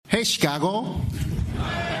Hey, Chicago.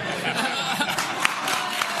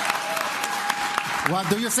 What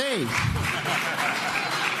do you say?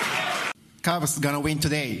 Cubs gonna win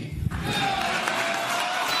today.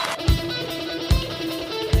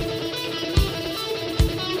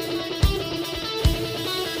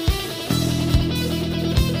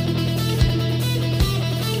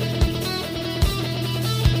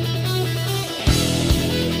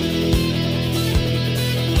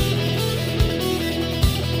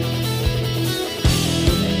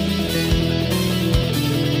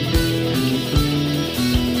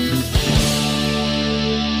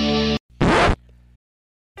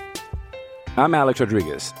 I'm Alex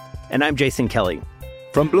Rodriguez. And I'm Jason Kelly.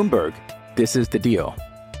 From Bloomberg, this is The Deal.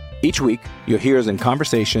 Each week, you'll hear us in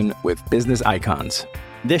conversation with business icons.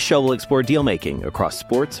 This show will explore deal-making across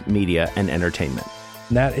sports, media, and entertainment.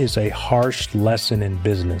 That is a harsh lesson in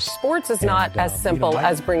business. Sports is not as simple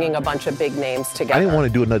as bringing a bunch of big names together. I didn't want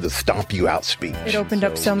to do another stomp you out speech. It opened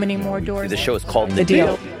up so many more doors. The show is called The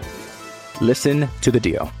Deal. Listen to The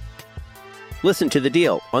Deal. Listen to The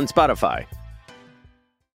Deal on Spotify.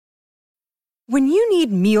 When you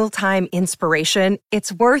need mealtime inspiration,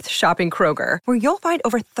 it's worth shopping Kroger, where you'll find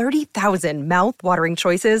over 30,000 mouth-watering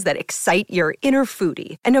choices that excite your inner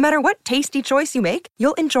foodie. And no matter what tasty choice you make,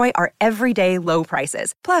 you'll enjoy our everyday low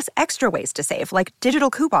prices, plus extra ways to save, like digital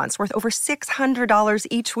coupons worth over $600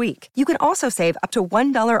 each week. You can also save up to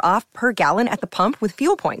 $1 off per gallon at the pump with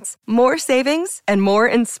fuel points. More savings and more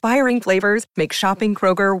inspiring flavors make shopping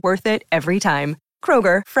Kroger worth it every time.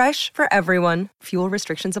 Kroger, fresh for everyone. Fuel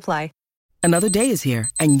restrictions apply. Another day is here,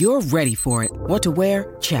 and you're ready for it. What to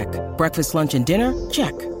wear? Check. Breakfast, lunch, and dinner?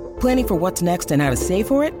 Check. Planning for what's next and how to save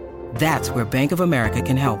for it? That's where Bank of America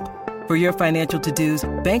can help. For your financial to-dos,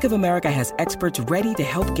 Bank of America has experts ready to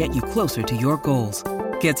help get you closer to your goals.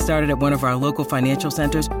 Get started at one of our local financial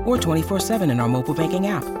centers or 24/7 in our mobile banking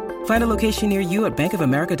app. Find a location near you at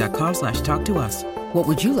bankofamerica.com/talktous. What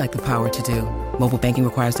would you like the power to do? Mobile banking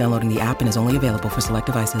requires downloading the app and is only available for select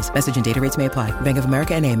devices. Message and data rates may apply. Bank of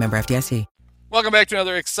America N.A., member FDIC. Welcome back to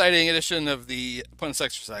another exciting edition of the Pointless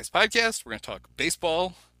Exercise Podcast. We're going to talk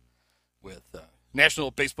baseball with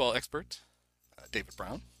national baseball expert David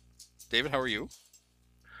Brown. David, how are you?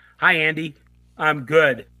 Hi, Andy. I'm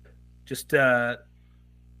good. Just getting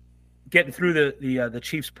through the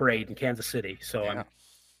Chiefs parade in Kansas City, so yeah. I'm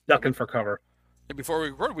ducking for cover. And before we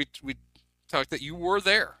recorded, we talked that you were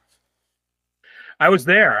there. I was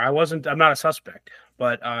there. I'm not a suspect,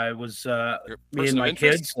 but I was. Me and my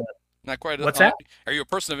kids. Not quite. What's that? Are you a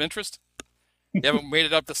person of interest? You haven't made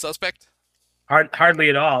it up to suspect? Hardly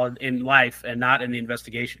at all in life, and not in the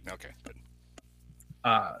investigation. Okay. Good.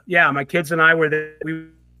 Yeah, my kids and I were there.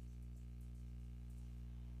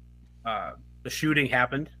 The shooting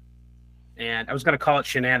happened, and I was going to call it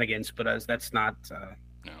shenanigans, but that's not.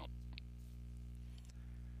 No.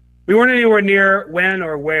 We weren't anywhere near when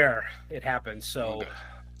or where it happened, so. Okay.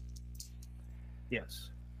 Yes.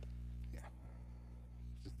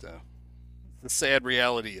 The sad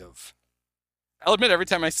reality of, I'll admit, every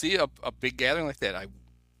time I see a big gathering like that,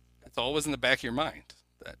 it's always in the back of your mind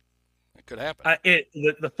that it could happen.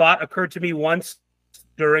 The thought occurred to me once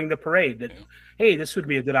during the parade that, hey, this would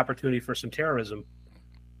be a good opportunity for some terrorism.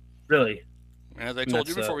 Really. And as I told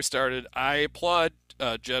you before we started, I applaud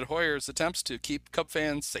Jed Hoyer's attempts to keep Cub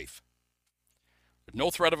fans safe. With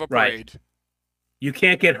no threat of a parade. Right. You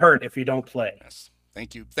can't get hurt if you don't play. Yes.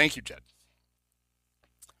 Thank you, Jed.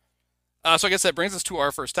 So I guess that brings us to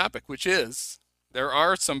our first topic, which is there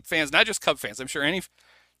are some fans, not just Cub fans. I'm sure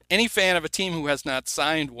any fan of a team who has not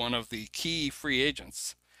signed one of the key free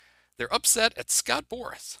agents, they're upset at Scott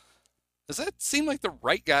Boras. Does that seem like the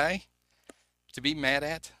right guy to be mad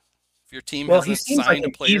at if your team hasn't signed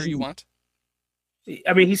a player you want?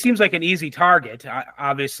 I mean, he seems like an easy target.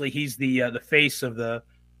 Obviously, he's the face of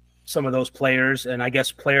some of those players, and I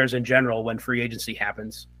guess players in general when free agency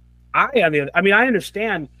happens. I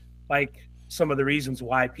understand like some of the reasons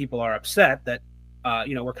why people are upset that,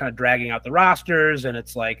 we're kind of dragging out the rosters and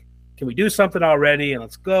it's like, can we do something already? And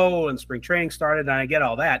let's go. And spring training started. And I get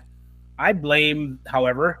all that. I blame,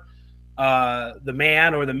 however, the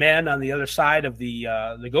man or the men on the other side of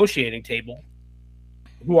the negotiating table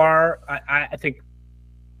who are, I think,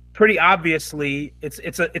 pretty obviously it's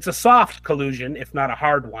a soft collusion, if not a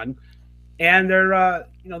hard one. And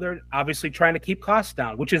they're obviously trying to keep costs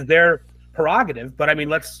down, which is their prerogative. But I mean,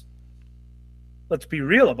 let's be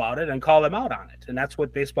real about it and call them out on it. And that's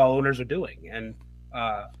what baseball owners are doing. And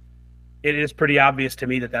it is pretty obvious to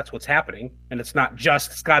me that that's what's happening. And it's not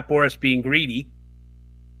just Scott Boras being greedy.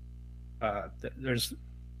 There's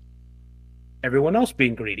everyone else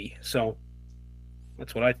being greedy. So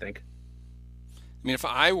that's what I think. I mean, if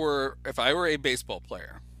I were a baseball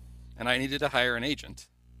player and I needed to hire an agent,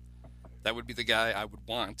 that would be the guy I would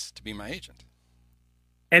want to be my agent.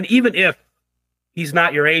 And even if he's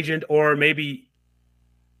not your agent, or maybe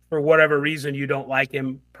for whatever reason you don't like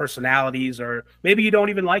him, personalities, or maybe you don't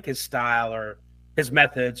even like his style or his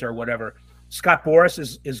methods or whatever, Scott Boras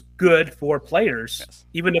is good for players, yes,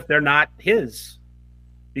 even if they're not his,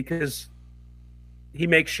 because he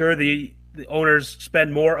makes sure the owners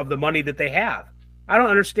spend more of the money that they have. I don't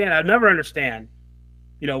understand. I've never understand.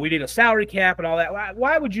 We need a salary cap and all that.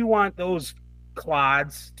 Why would you want those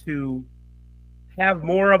clods to have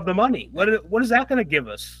more of the money? What is that going to give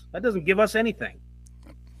us? That doesn't give us anything.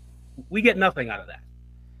 We get nothing out of that.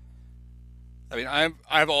 I mean,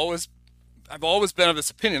 I've always been of this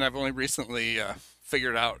opinion. I've only recently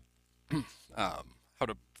figured out how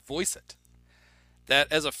to voice it. That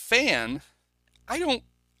as a fan, I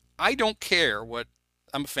don't care what.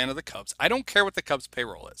 I'm a fan of the Cubs. I don't care what the Cubs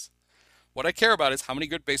payroll is. What I care about is how many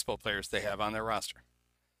good baseball players they have on their roster.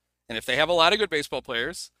 And if they have a lot of good baseball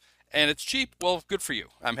players and it's cheap, well, good for you.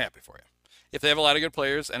 I'm happy for you. If they have a lot of good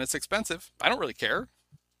players and it's expensive, I don't really care.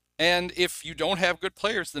 And if you don't have good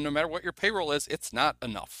players, then no matter what your payroll is, it's not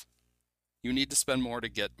enough. You need to spend more to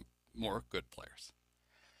get more good players.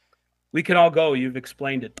 We can all go. You've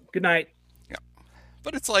explained it. Good night. Yeah.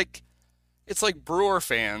 But it's like Brewer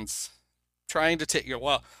fans trying to take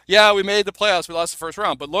yeah, we made the playoffs, we lost the first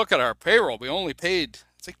round, but look at our payroll. We only paid.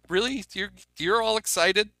 It's like, really? You're all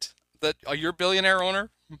excited that your billionaire owner,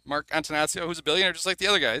 Mark Antonaccio, who's a billionaire just like the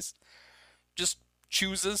other guys, just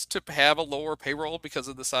chooses to have a lower payroll because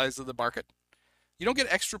of the size of the market? You don't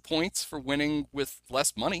get extra points for winning with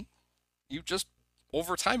less money.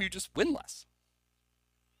 Over time, you just win less.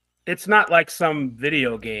 It's not like some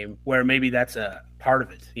video game where maybe that's a part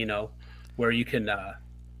of it, where you can,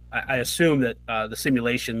 I assume that the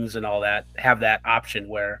simulations and all that have that option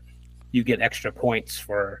where you get extra points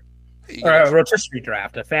for a rotisserie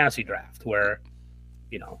draft, a fantasy draft, where,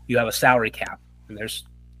 you have a salary cap and it's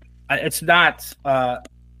not,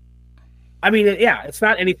 it's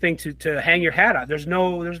not anything to hang your hat on. There's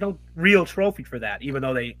no real trophy for that, even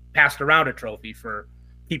though they passed around a trophy for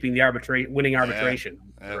keeping the winning arbitration.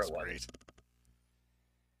 Yeah, that's great.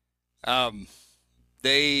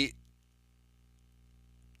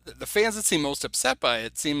 The fans that seem most upset by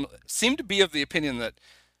it seem to be of the opinion that,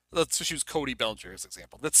 let's just use Cody Bellinger as an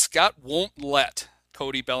example, that Scott won't let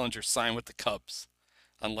Cody Bellinger sign with the Cubs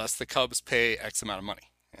unless the Cubs pay X amount of money.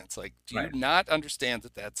 And it's like, do you not understand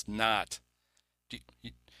that that's not,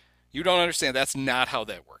 you don't understand that's not how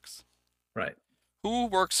that works. Right. Who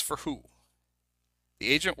works for who? The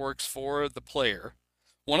agent works for the player.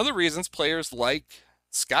 One of the reasons players like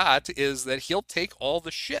Scott is that he'll take all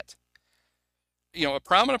the shit. A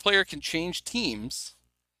prominent player can change teams,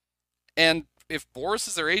 and if Boras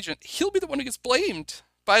is their agent, he'll be the one who gets blamed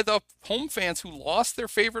by the home fans who lost their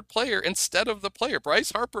favorite player instead of the player.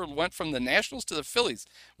 Bryce Harper went from the Nationals to the Phillies,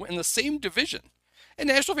 went in the same division, and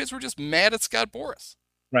National fans were just mad at Scott Boras.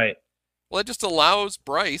 Right. Well, it just allows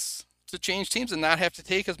Bryce to change teams and not have to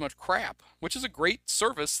take as much crap, which is a great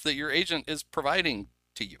service that your agent is providing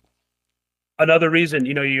to you. Another reason,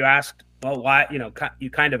 you asked, well, why,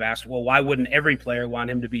 you kind of asked, well, why wouldn't every player want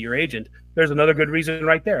him to be your agent? There's another good reason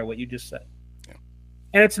right there, what you just said. Yeah.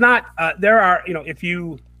 And it's not, there are,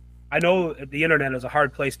 I know the internet is a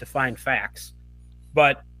hard place to find facts,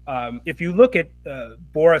 but if you look at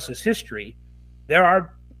Boras's history, there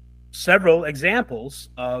are several examples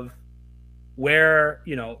of where,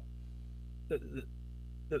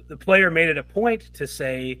 the player made it a point to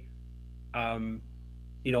say, I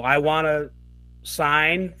want to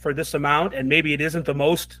sign for this amount, and maybe it isn't the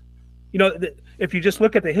most, if you just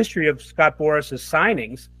look at the history of Scott Boras's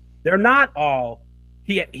signings, they're not all,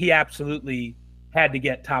 he absolutely had to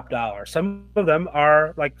get top dollar. Some of them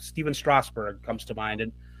are like Steven Strasburg comes to mind.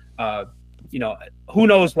 And, who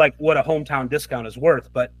knows like what a hometown discount is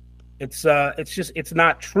worth, but it's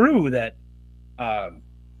not true that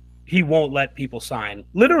he won't let people sign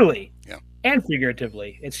literally and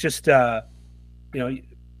figuratively. It's just,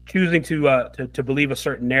 choosing to believe a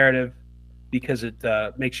certain narrative because it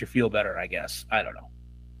makes you feel better, I guess. I don't know.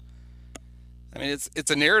 I mean,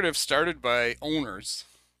 it's a narrative started by owners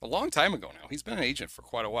a long time ago now. He's been an agent for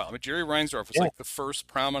quite a while. I mean, Jerry Reinsdorf was like the first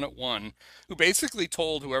prominent one who basically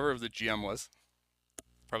told whoever the GM was,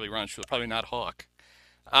 probably Ron Shula, probably not Hawk,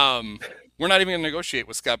 we're not even going to negotiate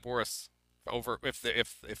with Scott Boras over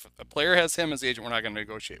if a player has him as agent, we're not going to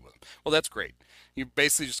negotiate with him. Well, that's great. You're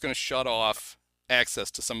basically just going to shut off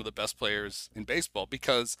access to some of the best players in baseball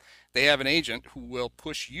because they have an agent who will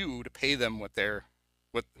push you to pay them what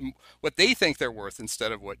they think they're worth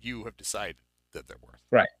instead of what you have decided. that they're worth.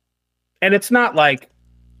 Right. And it's not like,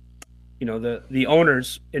 the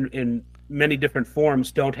owners in many different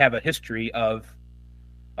forms don't have a history of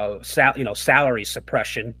salary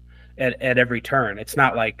suppression at every turn. It's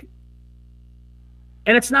not like,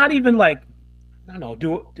 and it's not even like, I don't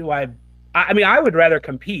know, I would rather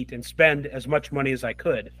compete and spend as much money as I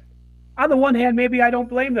could. On the one hand, maybe I don't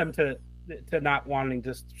blame them to not wanting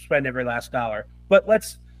to spend every last dollar, but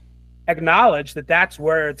let's acknowledge that that's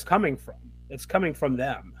where it's coming from. It's coming from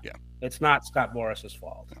them. Yeah. It's not Scott Boris's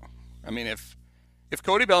fault. No. I mean, if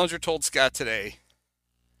Cody Bellinger told Scott today,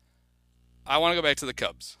 I want to go back to the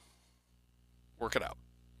Cubs, work it out,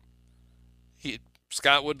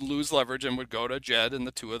 Scott would lose leverage and would go to Jed, and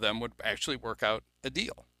the two of them would actually work out a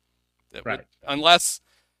deal. That right. would, unless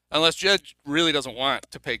Jed really doesn't want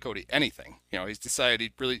to pay Cody anything. He's decided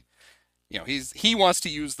he really, he wants to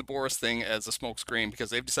use the Boris thing as a smokescreen because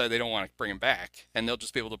they've decided they don't want to bring him back, and they'll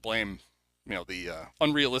just be able to blame, the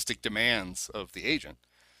unrealistic demands of the agent.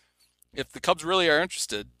 If the Cubs really are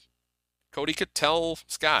interested, Cody could tell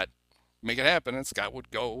Scott, make it happen, and Scott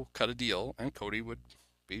would go cut a deal, and Cody would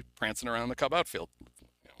be prancing around the Cub outfield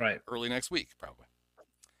right early next week, probably.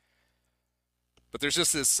 But there's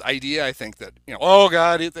just this idea, I think, that, oh,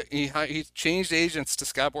 God, he changed agents to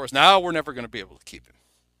Scott Boras. Now we're never going to be able to keep him.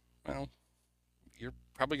 Well, you're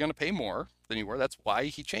probably going to pay more than you were. That's why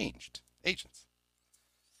he changed agents.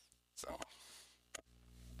 So,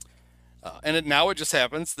 now it just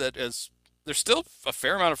happens that there's still a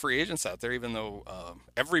fair amount of free agents out there, even though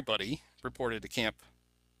everybody reported to camp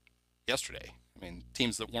yesterday. I mean,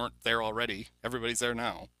 teams that weren't there already, everybody's there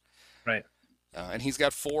now. Right. And he's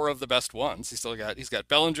got 4 of the best ones. He's got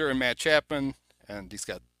Bellinger and Matt Chapman, and he's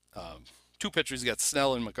got 2 pitchers. He's got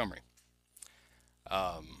Snell and Montgomery.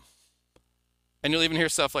 And you'll even hear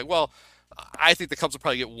stuff like, well, I think the Cubs will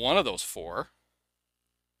probably get one of those 4.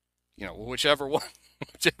 Whichever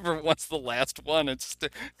one's the last one, and just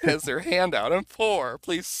has their hand out and 4,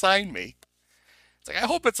 please sign me. It's like, I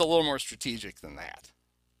hope it's a little more strategic than that.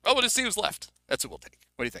 Oh, we'll just see who's left. That's what we'll take.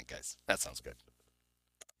 What do you think, guys? That sounds good.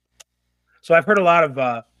 So I've heard a lot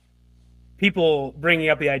of people bringing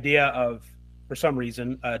up the idea of, for some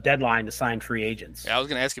reason, a deadline to sign free agents. Yeah, I was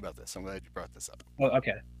going to ask you about this. I'm glad you brought this up. Well,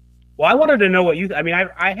 okay. Well, I wanted to know what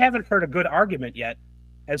I haven't heard a good argument yet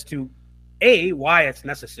as to A, why it's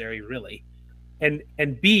necessary, really, and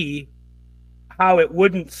B, how it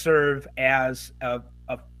wouldn't serve as a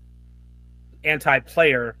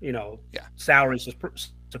anti-player, salary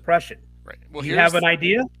suppression. Right. Well, do you have an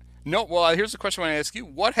idea? No. Well, here's the question I want to ask you.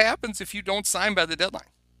 What happens if you don't sign by the deadline?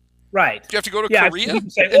 Right. Do you have to go to Korea?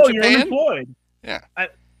 Say, Japan? You're unemployed. Yeah. I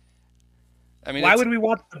mean, why would we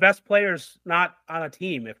want the best players not on a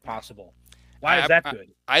team if possible? Why is that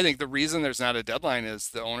good? I think the reason there's not a deadline is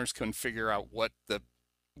the owners couldn't figure out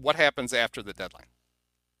what happens after the deadline.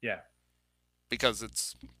 Yeah. Because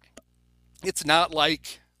it's not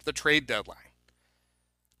like the trade deadline,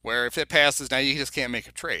 where if it passes now you just can't make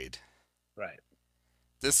a trade. Right.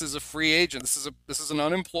 This is a free agent. This is an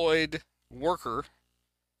unemployed worker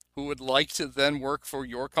who would like to then work for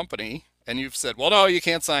your company, and you've said, well, no, you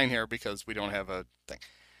can't sign here because we don't have a thing.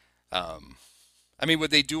 I mean,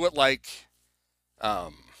 would they do it like,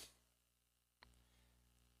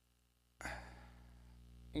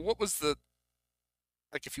 what was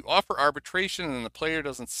like if you offer arbitration and the player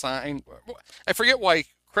doesn't sign? I forget why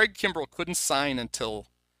Craig Kimbrell couldn't sign until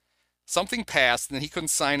something passed, and then he couldn't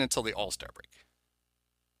sign until the All-Star break.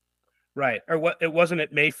 Right. Or what? It wasn't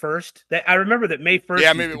at May 1st. I remember that May 1st.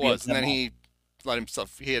 Yeah, maybe it was. And then he had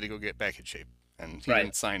to go get back in shape, and he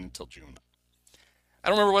didn't sign until June. I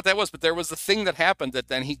don't remember what that was, but there was a thing that happened that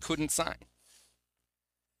then he couldn't sign.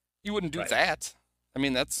 You wouldn't do that. I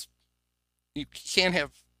mean, you can't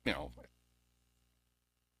have,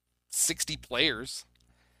 60 players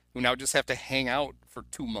who now just have to hang out for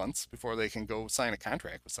 2 months before they can go sign a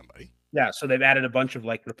contract with somebody. Yeah, so they've added a bunch of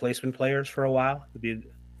replacement players for a while.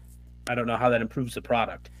 I don't know how that improves the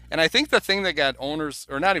product. And I think the thing that got owners,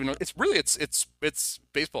 or not even, it's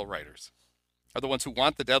baseball writers are the ones who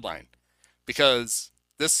want the deadline, because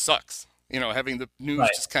this sucks. Having the news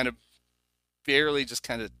just kind of barely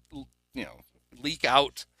leak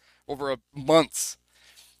out over months.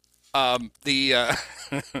 The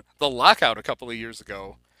lockout a couple of years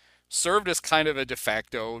ago served as kind of a de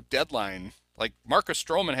facto deadline. Like Marcus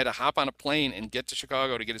Stroman had to hop on a plane and get to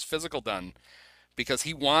Chicago to get his physical done because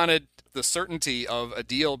he wanted the certainty of a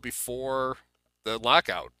deal before the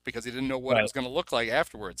lockout, because he didn't know what it was going to look like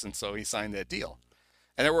afterwards. And so he signed that deal.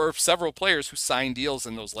 And there were several players who signed deals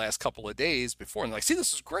in those last couple of days before. And they're like, see,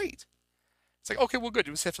 this is great. It's like, okay, well, good.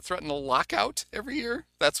 You just have to threaten a lockout every year.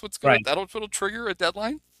 That's what's going. That's what'll trigger a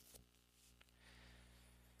deadline.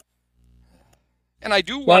 And I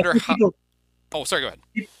do wonder how. People, oh, sorry. Go ahead.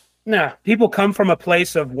 No, people come from a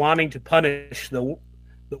place of wanting to punish the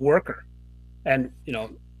worker, and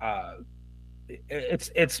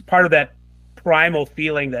it's part of that primal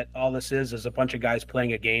feeling that all this is a bunch of guys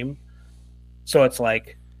playing a game. So it's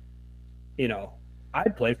like,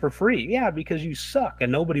 I'd play for free, yeah, because you suck,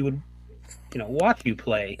 and nobody would, watch you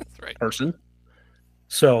play. That's right. Person.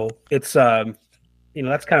 So it's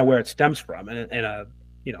that's kind of where it stems from, and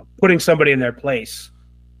putting somebody in their place.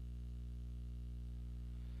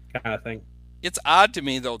 Kind of thing. It's odd to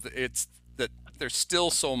me though that there's still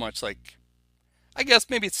so much, like, I guess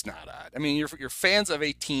maybe it's not odd. I mean, you're fans of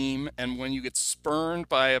a team, and when you get spurned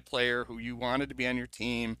by a player who you wanted to be on your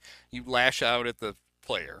team, you lash out at the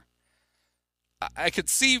player. I could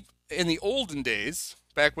see in the olden days,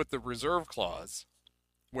 back with the reserve clause,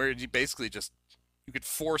 where you basically you could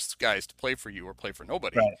force guys to play for you or play for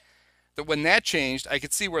nobody. Right. That when that changed, I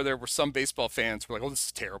could see where there were some baseball fans who were like, "Oh, this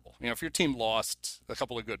is terrible." If your team lost a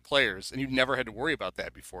couple of good players and you never had to worry about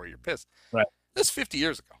that before, you're pissed. Right. That's 50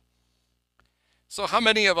 years ago. So how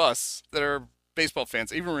many of us that are baseball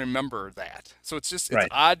fans even remember that? So it's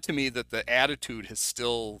odd to me that the attitude has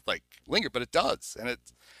still lingered, but it does, and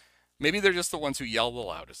maybe they're just the ones who yell the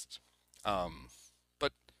loudest.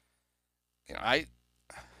 But I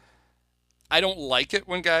don't like it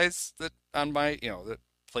when guys that on my that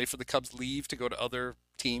play for the Cubs leave to go to other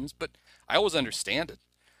teams, but I always understand it.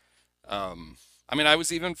 I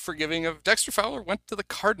was even forgiving of Dexter Fowler went to the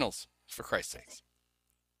Cardinals, for Christ's sakes.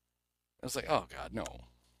 I was like, oh God, no.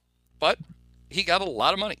 But he got a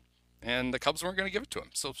lot of money, and the Cubs weren't going to give it to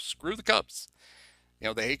him. So screw the Cubs.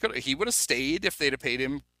 He would have stayed if they'd have paid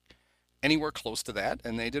him anywhere close to that,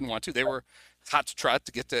 and they didn't want to. They were hot to trot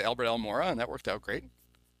to get to Albert Almora, and that worked out great.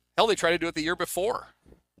 Hell, they tried to do it the year before.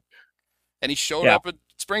 And he showed up at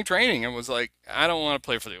spring training and was like, I don't want to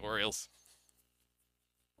play for the Orioles.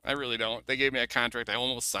 I really don't. They gave me a contract. I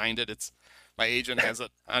almost signed it. My agent has it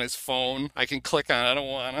on his phone. I can click on it. I don't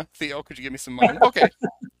want to. Theo, could you give me some money? Okay.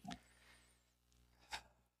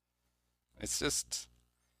 It's just...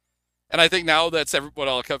 And I think now that's what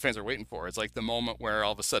all the Cub fans are waiting for. It's like the moment where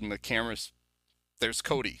all of a sudden the cameras, there's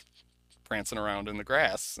Cody prancing around in the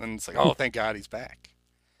grass. And it's like, oh, thank God he's back.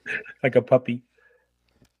 Like a puppy.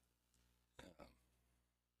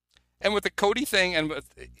 And with the Cody thing,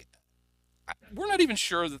 we're not even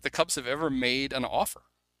sure that the Cubs have ever made an offer.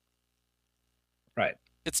 Right.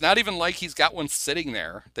 It's not even like he's got one sitting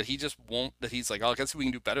there that he just won't, that he's like, oh, I guess we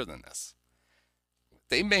can do better than this.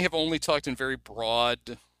 They may have only talked in very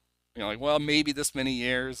broad, well, maybe this many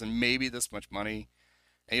years and maybe this much money.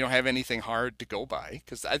 And you don't have anything hard to go by.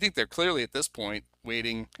 Because I think they're clearly at this point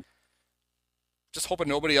waiting, just hoping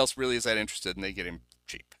nobody else really is that interested, and they get him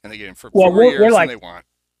cheap. And they get him for 4 years than they want.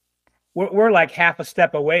 We're like half a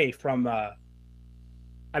step away from.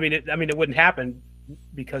 It wouldn't happen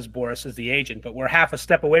because Boras is the agent, but we're half a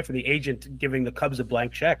step away from the agent giving the Cubs a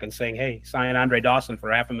blank check and saying, "Hey, sign Andre Dawson for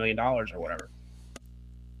 $500,000 or whatever."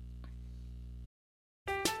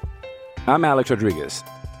 I'm Alex Rodriguez.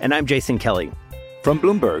 And I'm Jason Kelly. From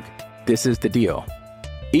Bloomberg, this is The Deal.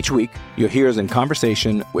 Each week, you'll hear us in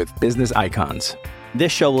conversation with business icons.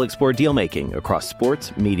 This show will explore deal-making across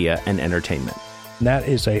sports, media, and entertainment. That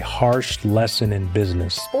is a harsh lesson in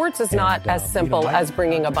business. Sports is not as simple as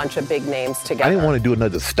bringing a bunch of big names together. I didn't want to do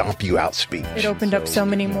another stomp you out speech. It opened up so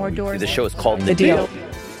many more doors. The show is called The Deal.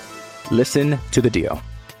 Listen to The Deal.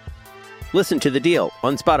 Listen to The Deal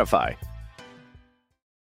on Spotify.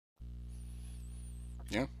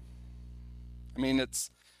 Yeah.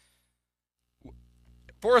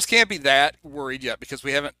 Boras can't be that worried yet because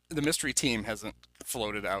the mystery team hasn't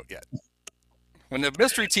floated out yet. When the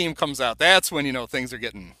mystery team comes out, that's when things are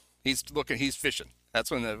getting. He's fishing.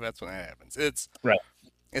 That's when that happens. It's right.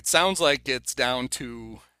 It sounds like it's down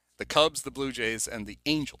to the Cubs, the Blue Jays, and the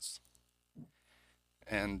Angels.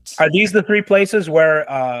 And are these the three places where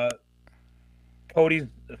Cody's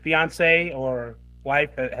fiance or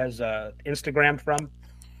wife has Instagrammed from?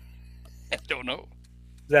 I don't know.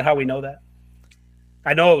 Is that how we know that?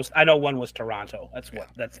 I know one was Toronto. That's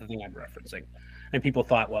the thing I'm referencing. And people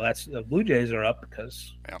thought, well, that's the Blue Jays are up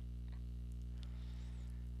because. Yeah.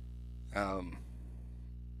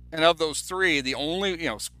 And of those three, the only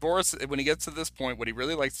Boras, when he gets to this point, what he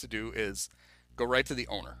really likes to do is go right to the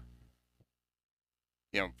owner.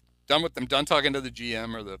 Done with them, done talking to the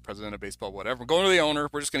GM or the president of baseball, whatever. We're going to the owner.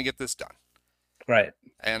 We're just going to get this done. Right.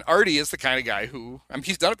 And Artie is the kind of guy who,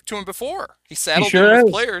 he's done it to him before. He saddled him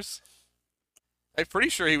with players. I'm pretty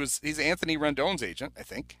sure he's Anthony Rendon's agent, I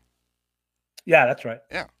think. Yeah, that's right.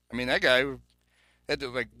 Yeah. That guy had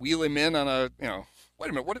to wheel him in on a, wait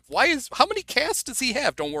a minute, how many casts does he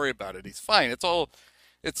have? Don't worry about it. He's fine. It's all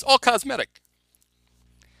cosmetic.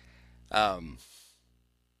 So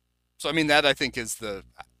I mean, that I think is to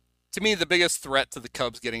me, the biggest threat to the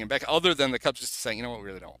Cubs getting him back, other than the Cubs just saying, you know what,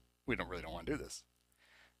 we don't really want to do this,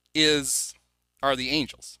 are the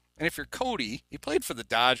Angels. And if you're Cody, he played for the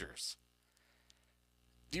Dodgers.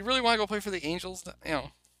 Do you really want to go play for the Angels? You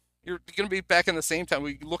know, you're going to be back in the same town.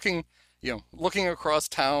 We looking across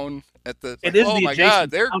town at the. Oh my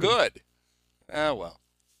God, they're good. Oh well.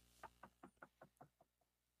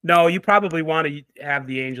 No, you probably want to have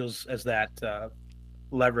the Angels as that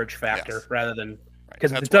leverage factor rather than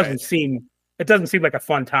because it doesn't seem like a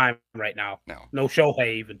fun time right now. No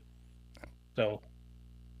Shohei even. So.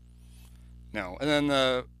 No, and then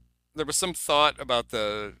there was some thought about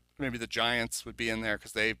maybe the Giants would be in there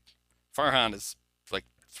because Farhan is like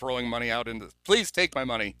throwing money out into. Please take my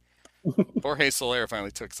money. Jorge Soler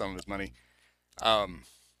finally took some of his money.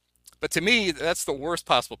 But to me, that's the worst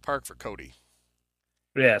possible park for Cody.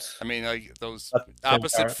 Yes. I mean, those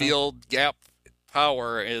opposite field gap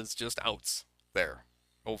power is just outs there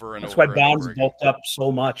over and that's over. That's why Bonds bulked up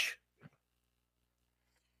so much.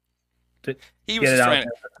 He was just trying.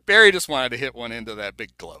 Barry just wanted to hit one into that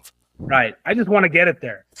big glove. Right. I just want to get it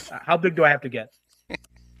there. How big do I have to get?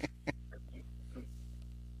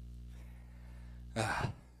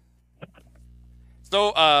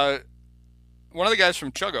 So, one of the guys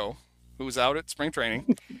from Chuggo, who was out at spring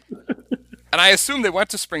training, and I assume they went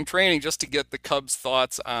to spring training just to get the Cubs'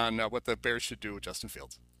 thoughts on what the Bears should do with Justin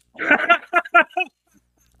Fields.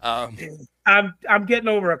 I'm getting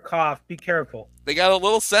over a cough. Be careful. They got a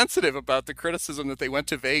little sensitive about the criticism that they went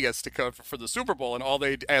to Vegas to cover for the Super Bowl, and all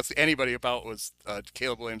they asked anybody about was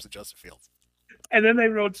Caleb Williams and Justin Fields. And then they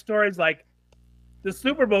wrote stories like, "The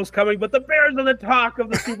Super Bowl's coming, but the Bears are the talk of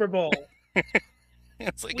the Super Bowl."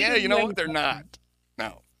 It's like, you know what? They're not.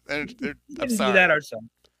 No, I'm sorry. Do that ourselves.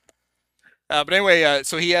 But anyway,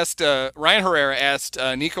 so he asked Ryan Herrera asked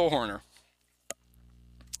Nico Horner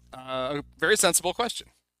a very sensible question.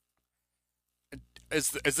 Is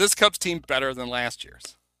this Cubs team better than last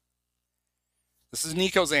year's? This is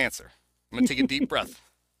Nico's answer. I'm going to take a deep breath.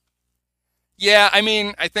 Yeah, I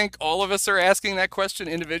mean, I think all of us are asking that question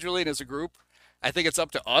individually and as a group. I think it's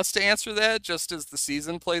up to us to answer that just as the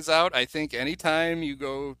season plays out. I think anytime you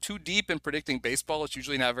go too deep in predicting baseball, it's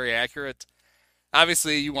usually not very accurate.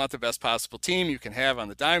 Obviously, you want the best possible team you can have on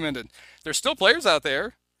the diamond, and there's still players out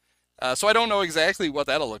there. So I don't know exactly what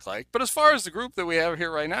that'll look like. But as far as the group that we have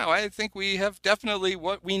here right now, I think we have definitely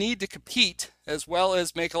what we need to compete as well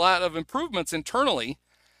as make a lot of improvements internally.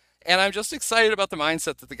 And I'm just excited about the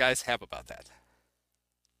mindset that the guys have about that.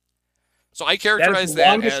 So I characterize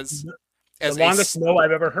that as the longest no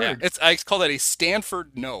I've ever heard. Yeah, I call that a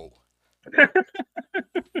Stanford no.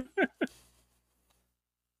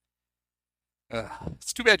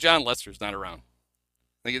 It's too bad John Lester's not around.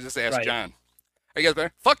 I can just ask John. Are you guys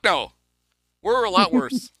better? Fuck no. We're a lot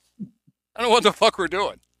worse. I don't know what the fuck we're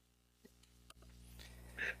doing.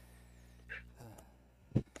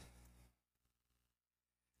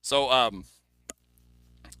 So,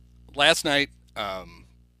 last night,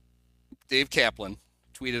 Dave Kaplan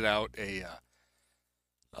tweeted out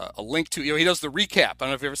a link to, he does the recap. I don't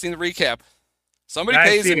know if you've ever seen the recap. Somebody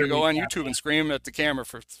pays him to go on YouTube and scream at the camera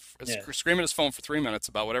scream at his phone for 3 minutes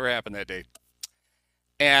about whatever happened that day.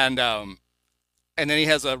 And then he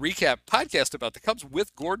has a recap podcast about the Cubs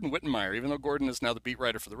with Gordon Wittenmeyer, even though Gordon is now the beat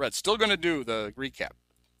writer for the Reds. Still going to do the recap.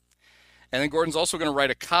 And then Gordon's also going to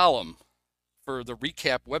write a column for the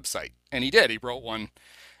recap website. And he did. He wrote one.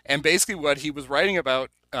 And basically what he was writing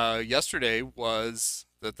about yesterday was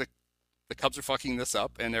that the Cubs are fucking this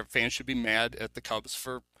up, and their fans should be mad at the Cubs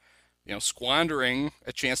for squandering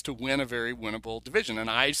a chance to win a very winnable division. And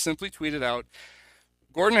I simply tweeted out,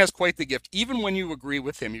 Gordon has quite the gift. Even when you agree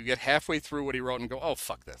with him, you get halfway through what he wrote and go, oh,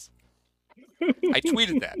 fuck this. I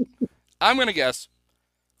tweeted that. I'm going to guess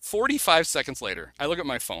 45 seconds later, I look at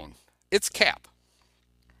my phone. It's Cap.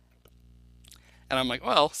 And I'm like,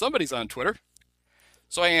 well, somebody's on Twitter.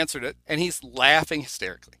 So I answered it, and he's laughing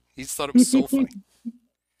hysterically. He thought it was so funny.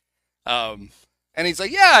 And he's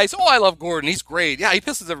like, yeah, I love Gordon. He's great. Yeah, he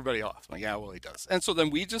pisses everybody off. I'm like, yeah, well, he does. And so then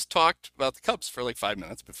we just talked about the Cubs for like 5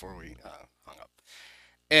 minutes before we hung up.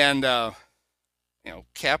 And,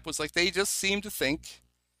 Cap was like, they just seem to think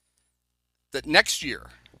that next year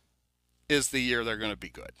is the year they're going to be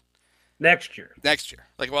good. Next year.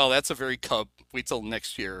 Like, well, that's a very Cub. Wait till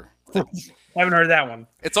next year. Haven't heard that one.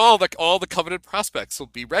 It's all the coveted prospects will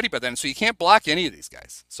be ready by then. So you can't block any of these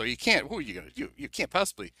guys. So you can't. What are you going to do? You can't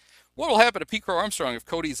possibly. What will happen to Pete Crow Armstrong if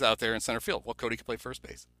Cody's out there in center field? Well, Cody can play first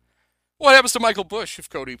base. What happens to Michael Bush if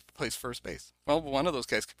Cody plays first base? Well, one of those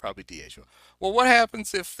guys could probably DH. Well, what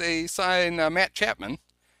happens if they sign Matt Chapman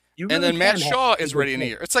and then Matt Shaw is ready in a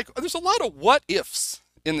year? It's like there's a lot of what ifs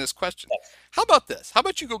in this question. How about this? How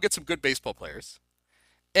about you go get some good baseball players?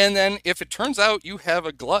 And then if it turns out you have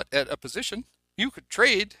a glut at a position, you could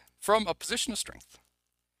trade from a position of strength.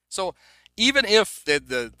 So even if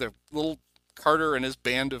the little Carter and his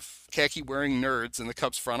band of khaki-wearing nerds in the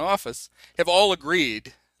Cubs front office have all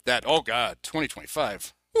agreed that, oh, God,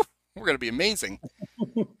 2025, we're going to be amazing.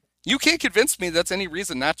 You can't convince me that's any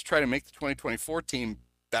reason not to try to make the 2024 team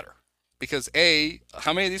better. Because, A,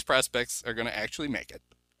 how many of these prospects are going to actually make it?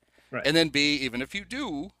 Right. And then, B, even if you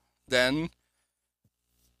do, then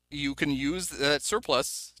you can use that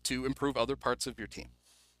surplus to improve other parts of your team.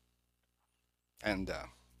 And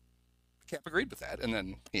Cap agreed with that, and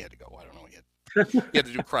then he had to go. I don't know. He had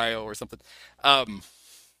to do cryo or something.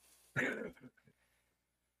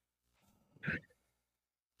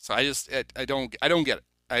 So I don't get it.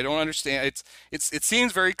 I don't understand. It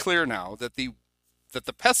seems very clear now that the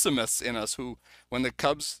pessimists in us who, when the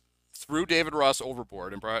Cubs threw David Ross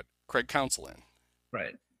overboard and brought Craig Counsell in,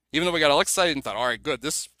 right? Even though we got all excited and thought, all right, good,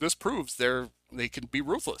 this proves they can be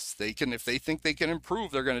ruthless. They can, if they think they can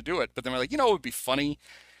improve, they're going to do it. But then we're like, what would be funny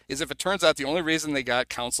is if it turns out the only reason they got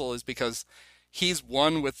Counsell is because he's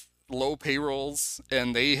one with low payrolls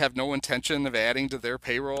and they have no intention of adding to their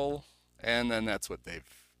payroll, and then that's what they've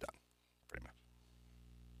done, pretty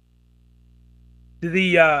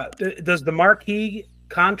much. Does the Marquee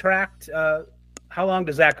contract? How long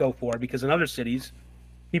does that go for? Because in other cities,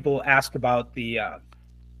 people ask about the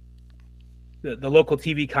local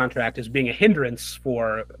TV contract as being a hindrance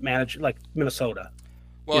for like Minnesota.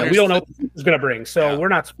 Well, we don't know what it's going to bring, so we're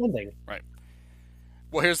not spending. Right.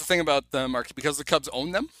 Well, here's the thing about the Marquee, because the Cubs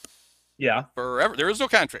own them. Yeah. Forever. There is no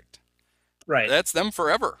contract. Right. That's them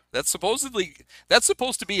forever. That's supposed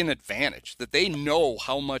to be an advantage, that they know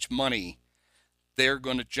how much money they're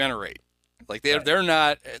going to generate. Like they're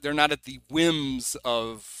not at the whims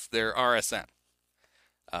of their RSN.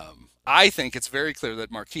 I think it's very clear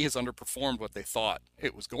that Marquee has underperformed what they thought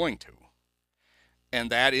it was going to, and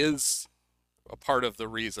that is a part of the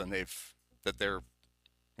reason they're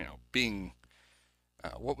being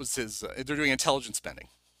what was his they're doing intelligent spending.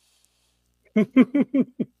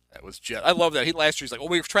 That was Jet. I love that. Last year he's like,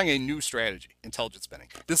 we were trying a new strategy, intelligent spending.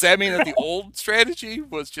 Does that mean that the old strategy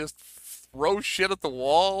was just throw shit at the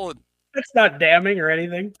wall? That's not damning or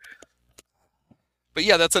anything. But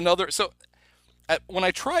yeah, that's another. So when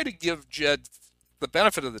I try to give Jed the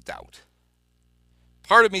benefit of the doubt,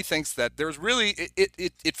 part of me thinks that there's really,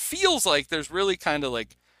 it feels like there's really kind of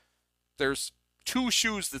like there's two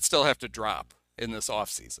shoes that still have to drop in this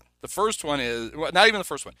offseason. The first one is, well, not even the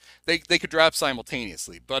first one. They could drop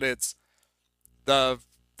simultaneously, but it's the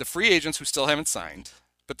free agents who still haven't signed.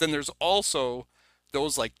 But then there's also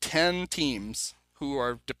those like 10 teams who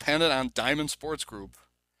are dependent on Diamond Sports Group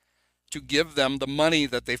to give them the money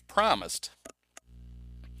that they've promised.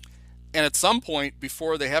 And at some point,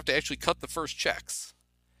 before they have to actually cut the first checks,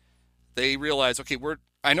 they realize, okay,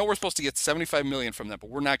 I know we're supposed to get $75 million from them, but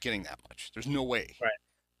we're not getting that much. There's no way. Right.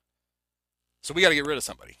 So we got to get rid of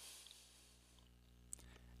somebody.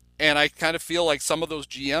 And I kind of feel like some of those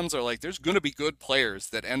GMs are like, there's going to be good players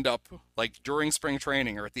that end up like during spring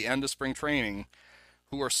training or at the end of spring training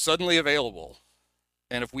who are suddenly available.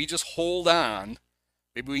 And if we just hold on,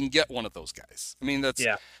 maybe we can get one of those guys. I mean,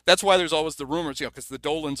 that's why there's always the rumors, because the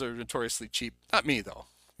Dolans are notoriously cheap. Not me, though.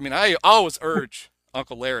 I mean, I always urge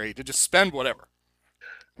Uncle Larry to just spend whatever.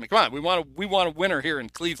 I mean, come on, we want a winner here in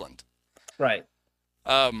Cleveland. Right.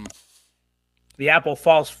 The apple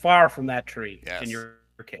falls far from that tree, yes. In your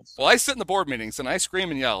case. Well, I sit in the board meetings and I scream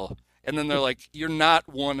and yell, and then they're like, you're not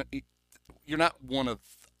one of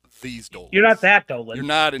these Dolans. You're not that Dolan. You're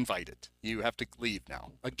not invited. You have to leave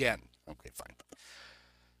now. Again. Okay, fine.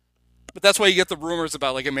 But that's why you get the rumors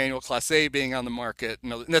about like Emmanuel Clase being on the market.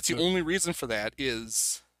 And that's the only reason for that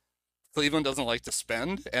is Cleveland doesn't like to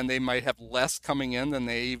spend, and they might have less coming in than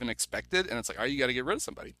they even expected. And it's like, you got to get rid of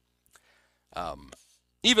somebody.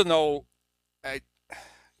 Even though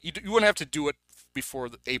you wouldn't have to do it before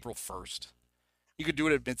April 1st. You could do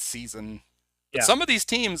it at mid-season. Yeah. Some of these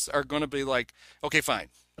teams are going to be like, okay, fine.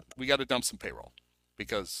 We got to dump some payroll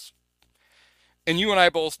because, and you and I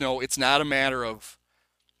both know it's not a matter of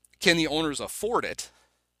can the owners afford it.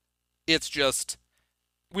 It's just,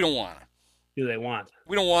 we don't want to. Do they want?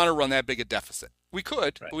 We don't want to run that big a deficit. We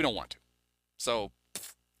could, right. But we don't want to. So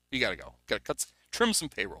you got to go. Got to trim some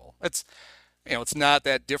payroll. It's, it's not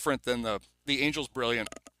that different than the Angels' brilliant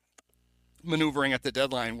maneuvering at the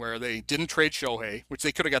deadline where they didn't trade Shohei, which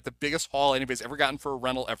they could have got the biggest haul anybody's ever gotten for a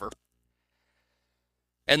rental ever.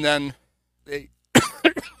 And then they,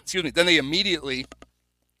 excuse me, then they immediately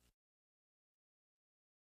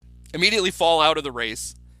fall out of the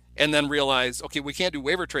race and then realize, okay, we can't do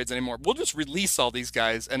waiver trades anymore. We'll just release all these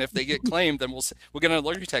guys, and if they get claimed, then we'll get an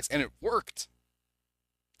allergy tax. And it worked.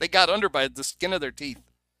 They got under by the skin of their teeth.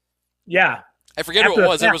 Yeah. I forget who it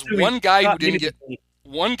was. There was one guy who didn't get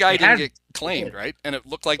claimed, right? And it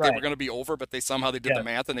looked like they were going to be over, but they did the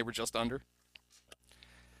math and they were just under.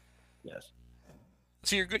 Yes.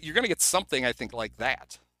 So you're going to get something, I think, like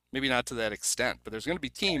that. Maybe not to that extent, but there's going to be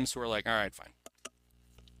teams who are like, all right, fine.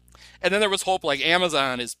 And then there was hope like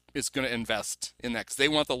Amazon is going to invest in that because they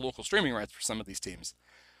want the local streaming rights for some of these teams.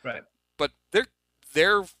 Right. But they're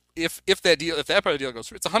if that part of the deal goes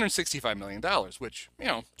through, it's $165 million, which,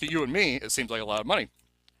 to you and me, it seems like a lot of money.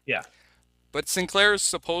 Yeah. But Sinclair's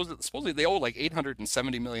supposedly they owe like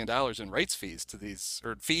 $870 million in rights fees to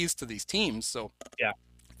these teams. So yeah,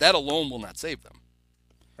 that alone will not save them.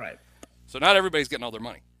 Right. So not everybody's getting all their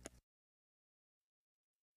money.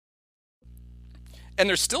 And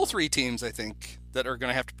there's still 3 teams, I think, that are going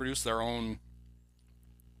to have to produce their own.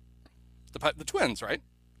 The Twins, right?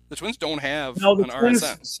 The Twins don't have the an Twins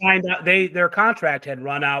RSN. Signed out. Their contract had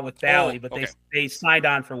run out with Bally, but they signed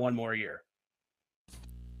on for one more year.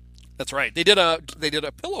 That's right. They did a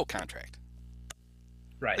pillow contract.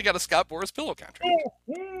 Right. They got a Scott Boras pillow contract.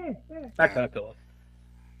 That kind of pillow.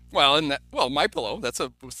 Well, My Pillow. That's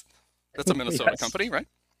a Minnesota company, right?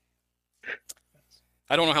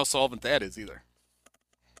 I don't know how solvent that is either.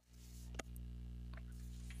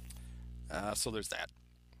 So there's that.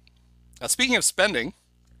 Speaking of spending,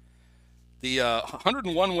 the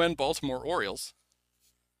 101-win Baltimore Orioles,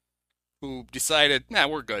 who decided,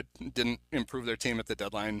 we're good, didn't improve their team at the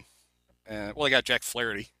deadline. They got Jack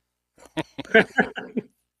Flaherty.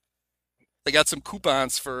 They got some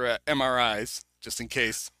coupons for MRIs, just in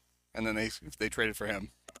case, and then they traded for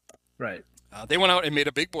him. Right. They went out and made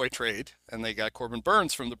a big boy trade, and they got Corbin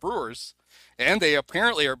Burns from the Brewers, and they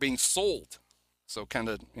apparently are being sold. So kind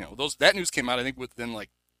of, that news came out, I think, within like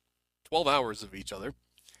 12 hours of each other.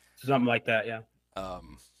 Something like that, yeah.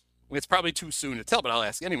 It's probably too soon to tell, but I'll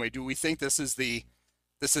ask anyway. Do we think this is a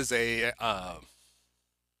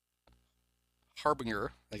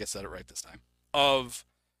harbinger, I guess I said it right this time, of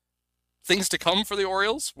things to come for the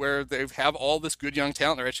Orioles, where they have all this good young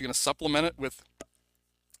talent, they're actually going to supplement it with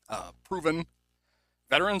proven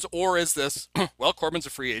veterans, or is this, Corbin's a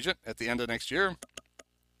free agent at the end of next year,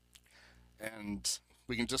 and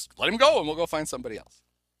we can just let him go and we'll go find somebody else?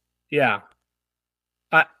 Yeah.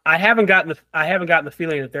 I haven't gotten the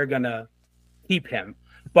feeling that they're going to keep him,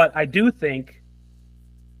 but I do think,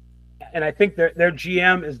 and I think their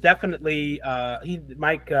GM is definitely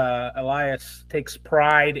Mike Elias takes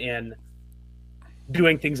pride in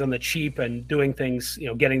doing things on the cheap and doing things,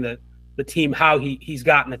 getting the team how he's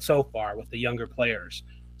gotten it so far with the younger players.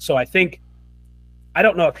 So I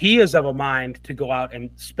don't know if he is of a mind to go out and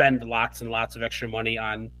spend lots and lots of extra money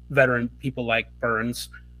on veteran people like Burns,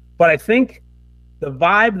 but I think the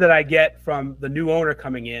vibe that I get from the new owner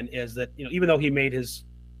coming in is that, even though he made his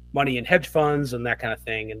money in hedge funds and that kind of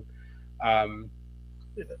thing, and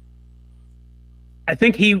I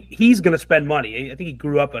think he's going to spend money. I think he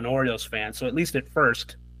grew up an Orioles fan, so at least at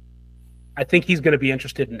first, I think he's going to be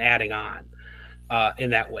interested in adding on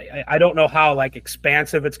in that way. I don't know how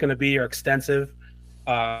expansive it's going to be or extensive.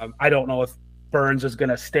 I don't know if Burns is going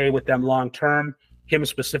to stay with them long term, him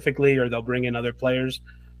specifically, or they'll bring in other players,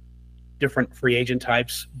 different free agent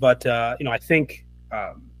types. But I think,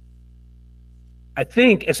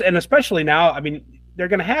 and especially now, they're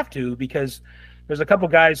going to have to, because there's a couple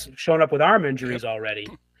guys showing up with arm injuries already.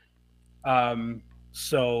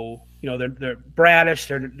 So they're Bradish,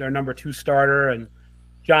 their number 2 starter, and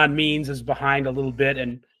John Means is behind a little bit,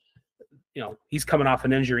 and he's coming off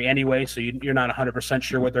an injury anyway, so you're not 100%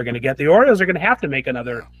 sure what they're going to get. The Orioles are going to have to make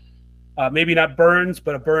another, maybe not Burns,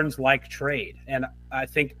 but a Burns-like trade, and I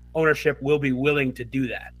think ownership will be willing to do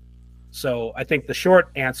that. So I think the short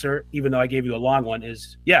answer, even though I gave you a long one,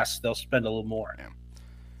 is yes, they'll spend a little more.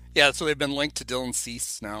 Yeah, so they've been linked to Dylan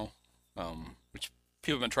Cease now, which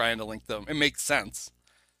people have been trying to link them. It makes sense.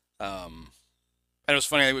 And it was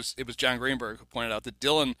funny. It was John Greenberg who pointed out that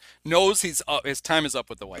Dylan knows his time is up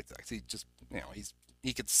with the White Sox. He just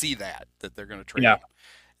he could see that they're going to trade him.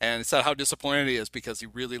 And he said how disappointed he is because he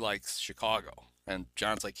really likes Chicago. And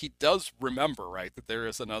John's like, he does remember, right, that there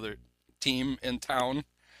is another team in town.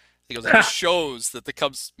 He goes, it just shows that the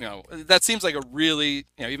Cubs, that seems like a really,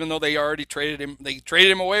 even though they already traded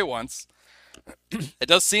him away once, it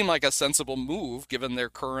does seem like a sensible move given their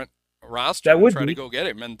current roster to try to go get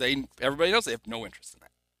him. And everybody knows they have no interest in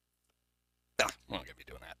that. We're not going to be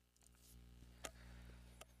doing that.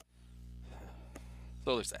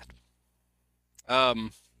 So there's that.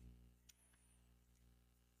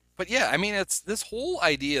 But yeah, I mean, it's this whole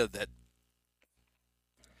idea that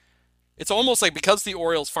it's almost like because the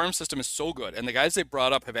Orioles farm system is so good and the guys they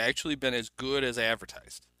brought up have actually been as good as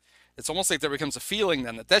advertised, it's almost like there becomes a feeling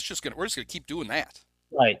then that we're just gonna keep doing that.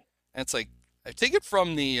 Right. And it's like, I take it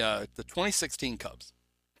from the 2016 Cubs.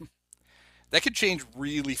 That could change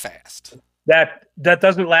really fast. That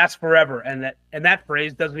doesn't last forever, and that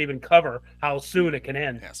phrase doesn't even cover how soon it can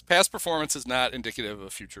end. Yes, past performance is not indicative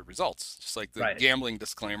of future results. Just like the Right. gambling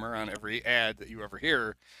disclaimer on every ad that you ever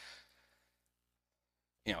hear.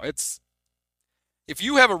 You know, it's if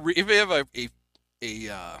you have a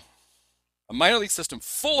minor league system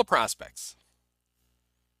full of prospects,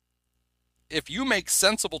 if you make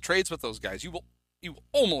sensible trades with those guys, you will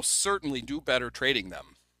almost certainly do better trading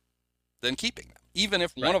them than keeping them, even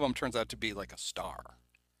if one of them turns out to be like a star.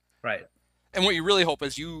 Right. And what you really hope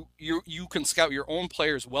is you can scout your own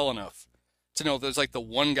players well enough to know there's like the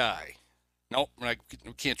one guy. Nope, we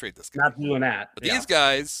can't trade this guy. Not doing that. But these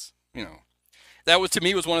guys, you know, that was to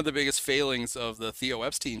me was one of the biggest failings of the Theo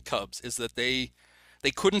Epstein Cubs is that they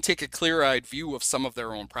couldn't take a clear-eyed view of some of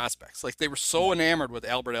their own prospects. Like they were so enamored with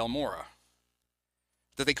Albert Almora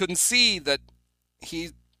that they couldn't see that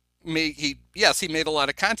he made a lot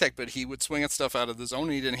of contact, but he would swing at stuff out of the zone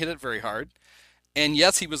and he didn't hit it very hard. And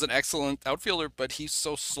yes, he was an excellent outfielder, but he's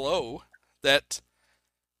so slow that,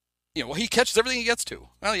 you know, well, he catches everything he gets to.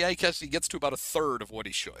 Well, yeah, he gets to about a third of what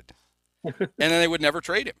he should. And then they would never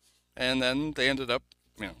trade him. And then they ended up,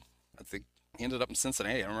 you know, I think he ended up in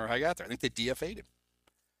Cincinnati. I don't remember how he got there. I think they DFA'd him.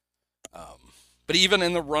 But even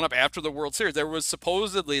in the run-up after the World Series, there was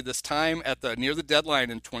supposedly this time near the deadline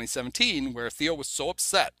in 2017 where Theo was so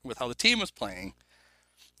upset with how the team was playing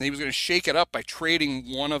that he was going to shake it up by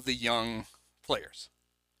trading one of the young players.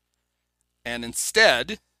 And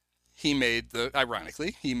instead,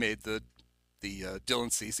 ironically, he made the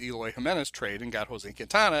Dylan Cease, Eloy Jimenez trade and got Jose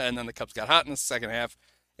Quintana, and then the Cubs got hot in the second half,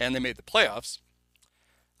 and they made the playoffs.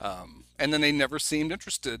 And then they never seemed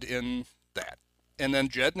interested in that. And then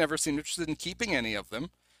Jed never seemed interested in keeping any of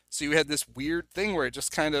them. So you had this weird thing where it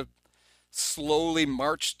just kind of slowly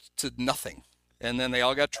marched to nothing. And then they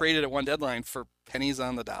all got traded at one deadline for pennies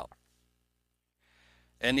on the dollar.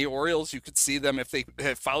 And the Orioles, you could see them, if they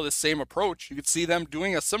had followed the same approach, you could see them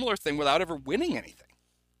doing a similar thing without ever winning anything.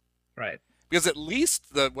 Right. Because at least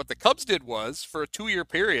what the Cubs did was, for a 2-year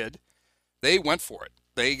period, they went for it.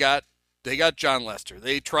 They got John Lester.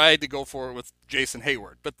 They tried to go for it with Jason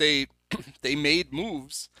Hayward, but they made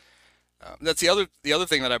moves. That's the other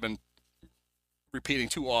thing that I've been repeating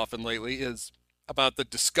too often lately is about the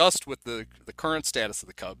disgust with the current status of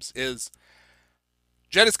the Cubs is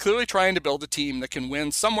Jed is clearly trying to build a team that can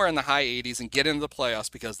win somewhere in the high 80s and get into the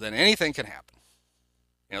playoffs because then anything can happen.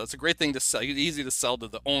 You know, it's a great thing to sell. It's easy to sell to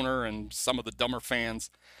the owner and some of the dumber fans.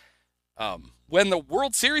 When the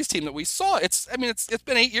World Series team that we saw, it's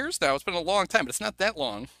been 8 years now. It's been a long time, but it's not that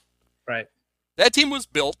long. Right. That team was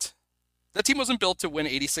built. That team wasn't built to win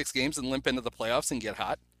 86 games and limp into the playoffs and get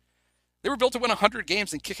hot. They were built to win 100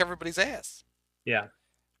 games and kick everybody's ass. Yeah.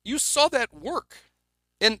 You saw that work.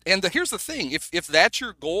 And here's the thing. If that's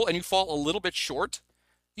your goal and you fall a little bit short,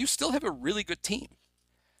 you still have a really good team.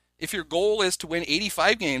 If your goal is to win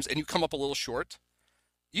 85 games and you come up a little short,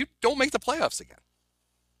 you don't make the playoffs again.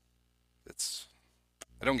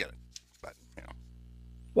 I don't get it. But, you know.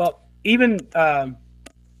 Well, even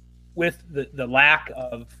with the lack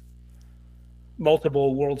of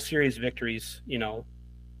multiple World Series victories, you know,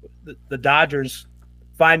 the Dodgers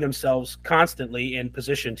find themselves constantly in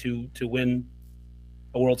position to win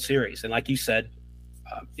a World Series. And like you said,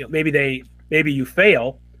 you know, maybe you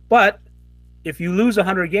fail, but if you lose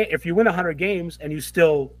 100 games, if you win 100 games and you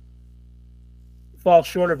still fall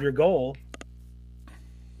short of your goal,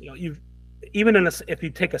 you know, if you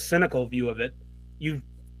take a cynical view of it,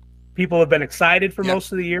 people have been excited for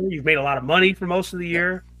most of the year. You've made a lot of money for most of the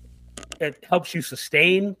year. It helps you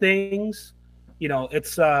sustain things. You know,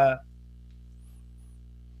 it's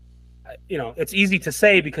it's easy to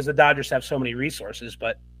say because the Dodgers have so many resources,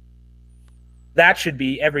 but that should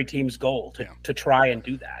be every team's goal to try and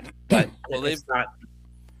do that. But well,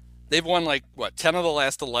 they've won 10 of the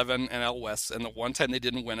last 11 NL West, and the one time they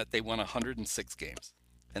didn't win it, they won 106 games,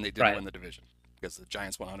 and they didn't win the division because the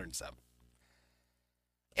Giants won 107.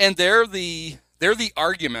 And they're the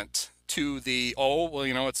argument to the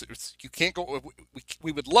it's you can't go.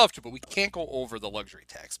 We would love to, but we can't go over the luxury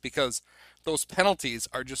tax because those penalties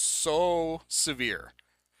are just so severe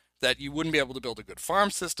that you wouldn't be able to build a good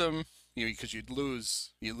farm system. You know, because you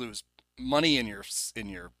lose money in your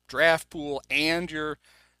draft pool and your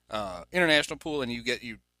international pool, and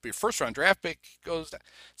you your first round draft pick goes down.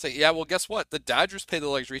 Say, yeah, well, guess what? The Dodgers pay the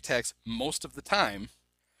luxury tax most of the time,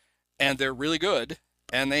 and they're really good,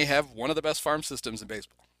 and they have one of the best farm systems in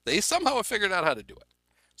baseball. They somehow have figured out how to do it.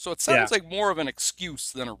 So it sounds like more of an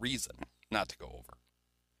excuse than a reason not to go over.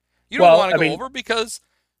 You don't want to go over because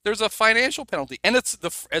there's a financial penalty, and it's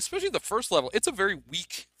especially the first level. It's a very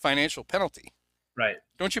weak financial penalty. Right?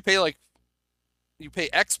 Don't you pay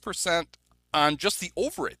X% on just the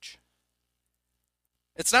overage?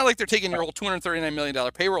 It's not like they're taking your whole $239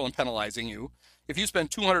 million payroll and penalizing you. If you spend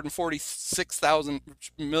 $246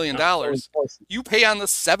 million, you pay on the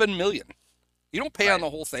 $7 million. You don't pay on the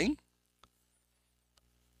whole thing.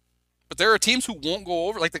 But there are teams who won't go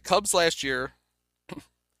over, like the Cubs last year.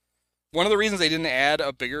 One of the reasons they didn't add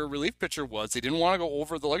a bigger relief pitcher was they didn't want to go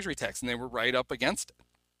over the luxury tax, and they were right up against it.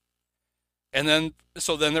 And then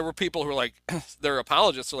there were people who were like, their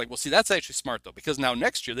apologists are like, well, see, that's actually smart though, because now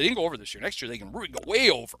next year they didn't go over this year. Next year they can really go way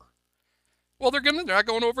over. Well, they're not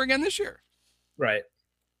going over again this year. Right.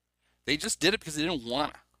 They just did it because they didn't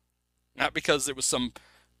want to, not because there was some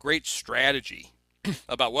great strategy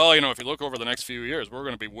about, well, if you look over the next few years, we're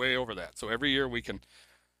going to be way over that. So every year we can.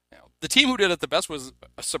 The team who did it the best was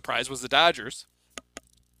the Dodgers,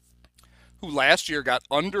 who last year got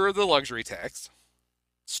under the luxury tax,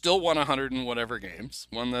 still won 100 and whatever games,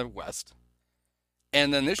 won the West,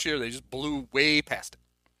 and then this year they just blew way past it.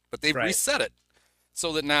 But they've reset it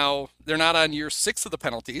so that now they're not on year 6 of the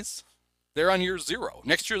penalties. They're on year 0.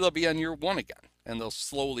 Next year they'll be on year 1 again, and they'll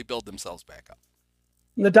slowly build themselves back up.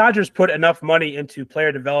 The Dodgers put enough money into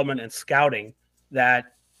player development and scouting that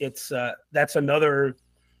that's another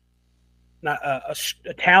not a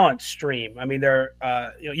talent stream. I mean, they're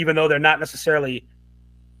even though they're not necessarily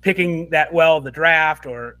picking that well the draft,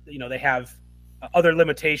 or they have other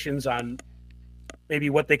limitations on maybe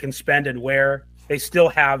what they can spend and where, they still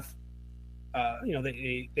have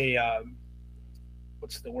they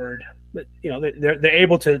what's the word? But they're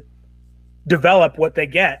able to develop what they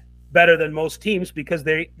get better than most teams because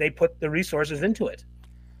they put the resources into it,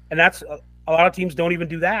 and that's a lot of teams don't even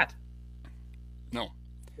do that. No.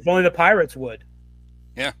 If only the Pirates would.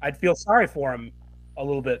 Yeah. I'd feel sorry for them a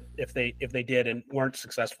little bit if they did and weren't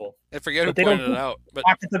successful. I forget who pointed it out, but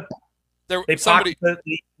they pocket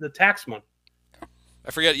the tax money. I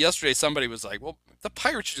forget, yesterday somebody was like, well, the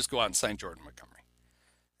Pirates should just go out and sign Jordan Montgomery.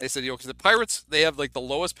 They said, because the Pirates, they have like the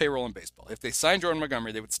lowest payroll in baseball. If they signed Jordan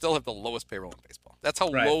Montgomery, they would still have the lowest payroll in baseball. That's how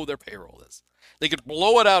low their payroll is. They could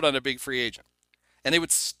blow it out on a big free agent, and they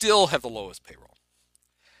would still have the lowest payroll.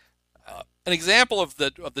 An example of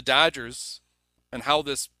the Dodgers and how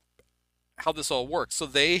this all works. So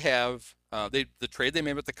they have the trade they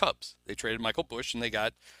made with the Cubs. They traded Michael Busch, and they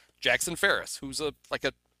got Jackson Ferris, who's a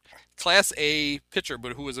Class A pitcher,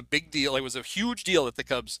 but who was a big deal. It was a huge deal at the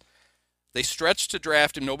Cubs. They stretched to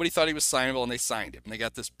draft him. Nobody thought he was signable, and they signed him. And they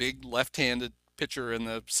got this big left-handed pitcher in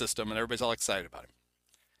the system, and everybody's all excited about him.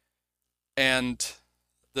 And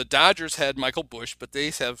the Dodgers had Michael Busch, but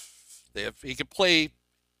he can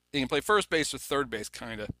play first base or third base,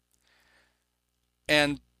 kind of.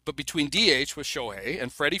 But between DH with Shohei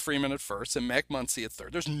and Freddie Freeman at first and Mac Muncy at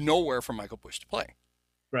third, there's nowhere for Michael Busch to play.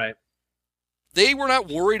 Right. They were not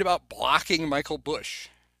worried about blocking Michael Busch.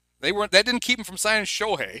 That didn't keep him from signing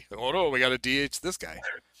Shohei. Oh no, we got to DH this guy.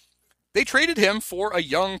 They traded him for a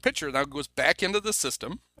young pitcher that goes back into the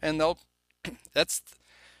system, and that's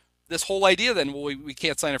this whole idea. Then, well, we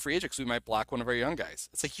can't sign a free agent because we might block one of our young guys.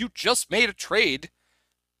 It's like, you just made a trade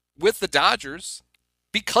with the Dodgers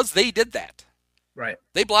because they did that. Right.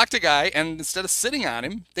 They blocked a guy, and instead of sitting on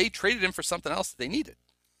him, they traded him for something else that they needed.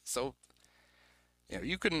 So,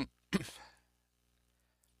 you can.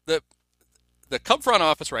 The Cub front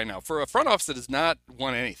office right now, for a front office that has not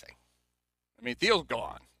won anything, I mean, Theo's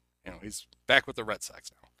gone. He's back with the Red Sox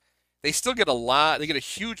now. They still get they get a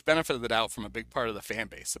huge benefit of the doubt from a big part of the fan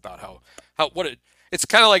base about it's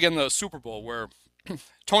kind of like in the Super Bowl where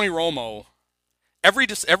Tony Romo,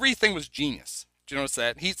 everything was genius. Did you notice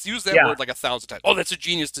that? He's used that word like 1,000 times. Oh, that's a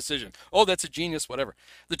genius decision. Oh, that's a genius, whatever.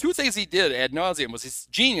 The two things he did ad nauseum was his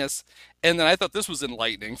genius, and then I thought this was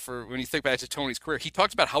enlightening for when you think back to Tony's career. He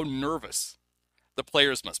talked about how nervous the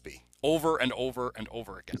players must be over and over and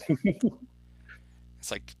over again.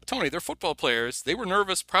 It's like, Tony, they're football players. They were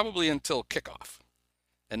nervous probably until kickoff.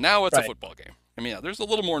 And now it's a football game. I mean, there's a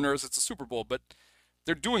little more nerves. It's a Super Bowl, but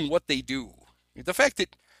they're doing what they do. The fact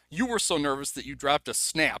that you were so nervous that you dropped a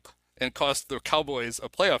snap and cost the Cowboys a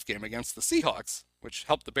playoff game against the Seahawks, which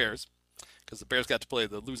helped the Bears, because the Bears got to play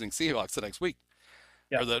the losing Seahawks the next week.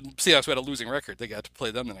 Yeah. Or the Seahawks who had a losing record. They got to play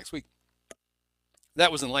them the next week.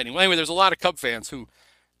 That was enlightening. Well, anyway, there's a lot of Cub fans who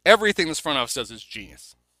everything this front office does is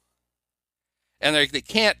genius. And Craig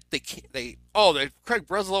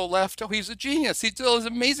Breslow left. Oh, he's a genius. He does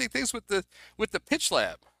amazing things with the pitch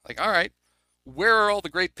lab. Like, all right, where are all the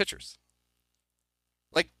great pitchers?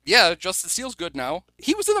 Like, yeah, Justin Steele's good now.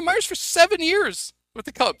 He was in the minors for 7 years with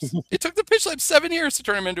the Cubs. It took the pitch lab 7 years to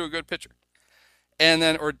turn him into a good pitcher. And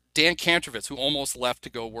then, or Dan Kantrovitz, who almost left to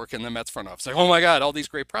go work in the Mets front office. Like, oh my God, all these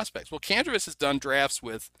great prospects. Well, Kantrovitz has done drafts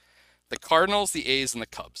with the Cardinals, the A's, and the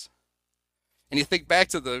Cubs. And you think back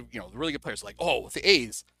to the really good players, like, with the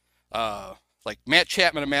A's, like Matt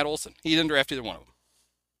Chapman and Matt Olson. He didn't draft either one of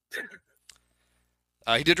them.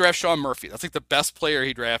 He did draft Sean Murphy. That's like the best player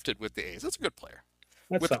he drafted with the A's. That's a good player.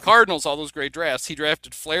 With the Cardinals, all those great drafts, he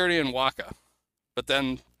drafted Flaherty and Waka. But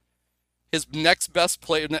then his next best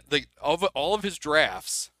player, of all of his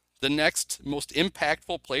drafts, the next most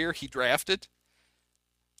impactful player he drafted,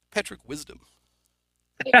 Patrick Wisdom.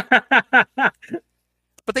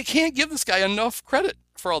 But they can't give this guy enough credit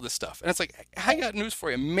for all this stuff. And it's like, I got news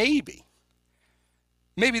for you. Maybe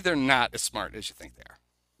they're not as smart as you think they are.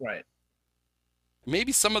 Right.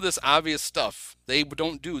 Maybe some of this obvious stuff they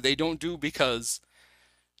don't do because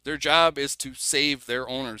their job is to save their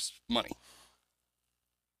owners money.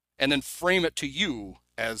 And then frame it to you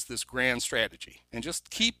as this grand strategy. And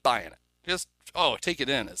just keep buying it. Just, take it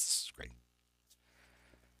in. It's great.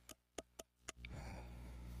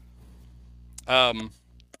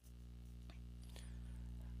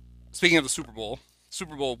 Speaking of the Super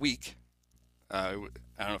Bowl week, I don't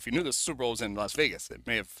know if you knew this, Super Bowl was in Las Vegas.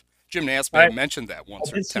 Jim Nantz may have mentioned that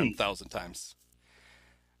once or 10,000 times.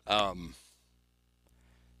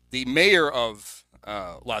 The mayor of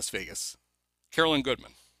Las Vegas, Carolyn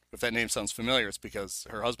Goodman, if that name sounds familiar, it's because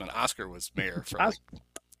her husband Oscar was mayor for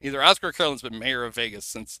either Oscar or Carolyn's been mayor of Vegas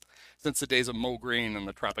since the days of Mo Green and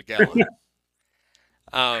the Tropicana.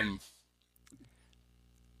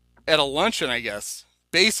 At a luncheon, I guess,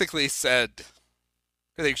 basically said,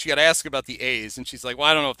 she got asked about the A's, and she's like, well,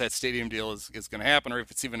 I don't know if that stadium deal is going to happen or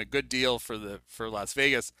if it's even a good deal for Las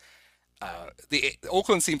Vegas.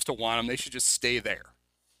 Oakland seems to want them. They should just stay there.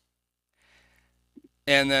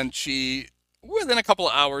 And then she, within a couple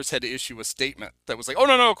of hours, had to issue a statement that was like, oh,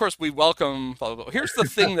 no, of course, we welcome, blah, blah, blah. Here's the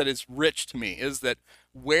thing that is rich to me, is that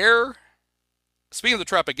speaking of the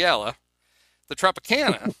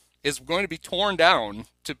Tropicana is going to be torn down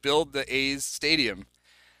to build the A's stadium.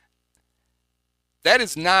 That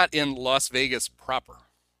is not in Las Vegas proper.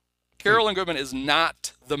 Carolyn Goodman is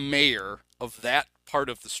not the mayor of that part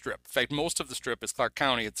of the Strip. In fact, most of the Strip is Clark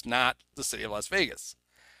County. It's not the city of Las Vegas.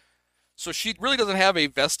 So she really doesn't have a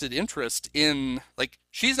vested interest in,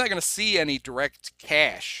 she's not going to see any direct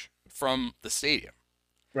cash from the stadium.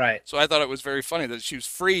 Right. So I thought it was very funny that she was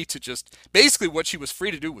free to basically what she was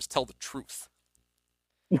free to do was tell the truth.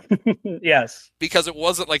 Yes. Because it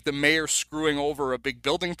wasn't like the mayor screwing over a big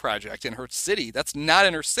building project in her city. That's not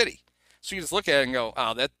in her city. So you just look at it and go,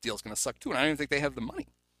 that deal's going to suck too. And I don't even think they have the money.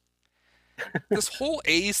 This whole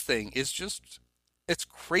A's thing is it's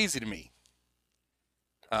crazy to me.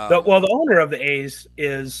 The owner of the A's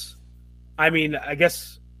is, I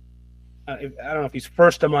guess, I don't know if he's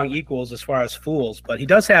first among equals as far as fools, but he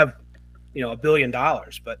does have, $1 billion.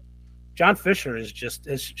 But John Fisher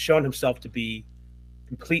has shown himself to be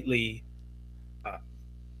completely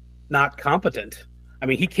not competent.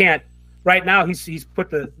 He can't. Right now, he's put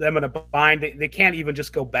them in a bind. They can't even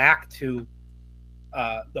just go back to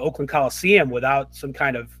the Oakland Coliseum without some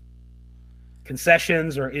kind of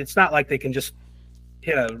concessions, or it's not like they can just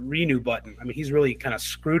hit a renew button. He's really kind of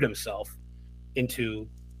screwed himself into,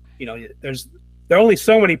 there are only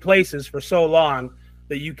so many places for so long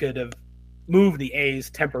that you could have moved the A's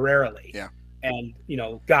temporarily. Yeah. And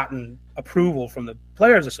gotten approval from the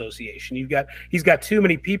Players Association. He's got too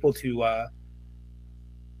many people to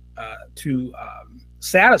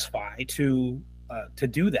satisfy to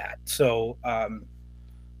do that. So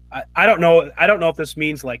I don't know. I don't know if this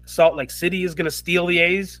means Salt Lake City is going to steal the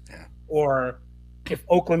A's, or if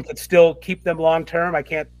Oakland could still keep them long term. I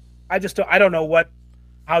don't know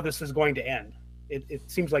how this is going to end. It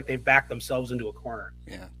seems like they've backed themselves into a corner.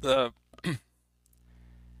 Yeah.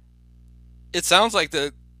 It sounds like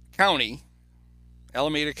the county,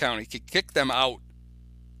 Alameda County, could kick them out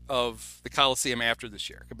of the Coliseum after this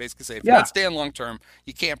year. Could basically say, if you're not staying long term,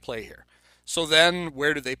 you can't play here. So then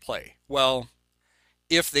where do they play? Well,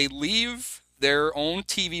 if they leave their own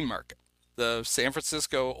TV market, the San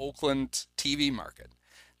Francisco, Oakland TV market,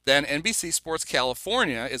 then NBC Sports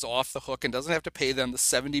California is off the hook and doesn't have to pay them the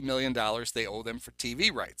 $70 million they owe them for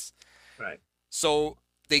TV rights. Right. So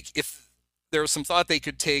if there was some thought they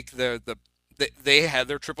could take the they had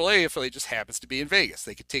their AAA affiliate just happens to be in Vegas.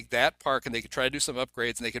 They could take that park and they could try to do some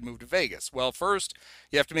upgrades and they could move to Vegas. Well, first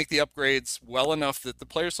you have to make the upgrades well enough that the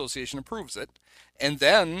Player Association approves it, and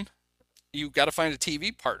then you got to find a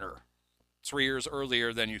TV partner 3 years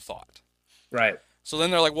earlier than you thought. Right. So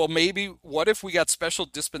then they're like, well, maybe what if we got special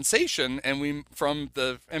dispensation and we from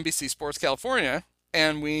the NBC Sports California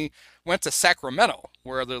and we went to Sacramento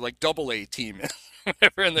where they're like AA team is,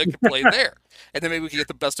 whatever, and they could play there. And then maybe we could get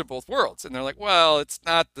the best of both worlds. And they're like, well, it's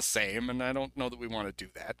not the same, and I don't know that we want to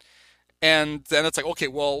do that. And then it's like, okay,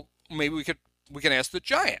 well, maybe we can ask the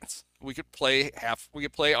Giants. We could play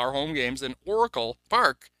our home games in Oracle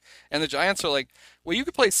Park. And the Giants are like, well, you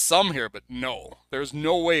could play some here, but no, there's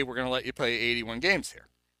no way we're going to let you play 81 games here.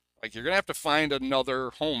 Like, you're going to have to find another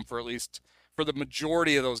home for the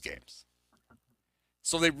majority of those games.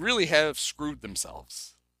 So they really have screwed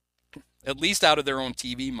themselves, at least out of their own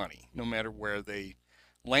TV money, no matter where they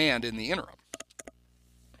land in the interim.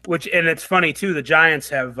 And it's funny too, the Giants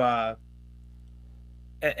have, at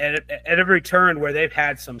every turn where they've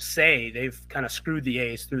had some say, they've kind of screwed the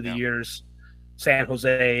A's through the years. San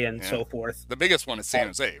Jose and so forth. The biggest one is San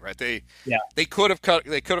Jose, right? They could have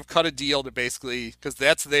cut a deal to basically, because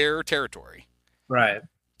that's their territory, right?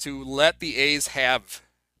 To let the A's have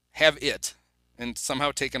it and somehow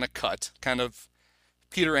taken a cut, kind of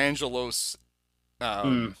Peter Angelos,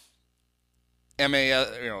 with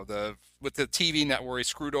the TV net where he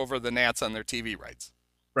screwed over the Nats on their TV rights,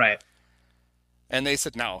 right? And they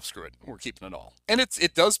said, no, screw it, we're keeping it all. And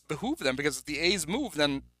it does behoove them, because if the A's move,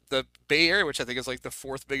 then the Bay Area, which I think is like the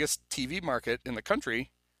 4th biggest TV market in the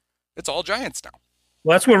country, it's all Giants now.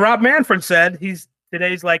 Well, that's what Rob Manfred said. He's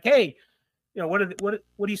like, hey, what do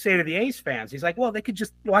you say to the A's fans? He's like, well, they could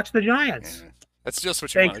just watch the Giants. Yeah. That's just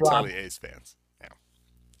what you want to tell the A's fans. Yeah.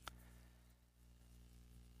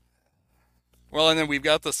 Well, and then we've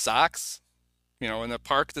got the Sox, in the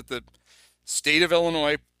park that the state of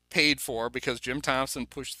Illinois paid for because Jim Thompson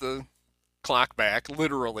pushed the clock back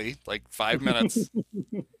literally like 5 minutes.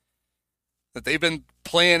 That they've been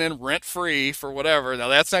playing in rent-free for whatever. Now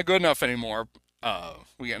that's not good enough anymore.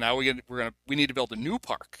 We need to build a new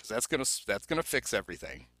park, because that's gonna fix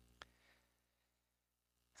everything.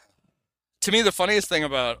 To me, the funniest thing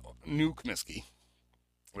about New Comiskey,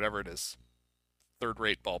 whatever it is,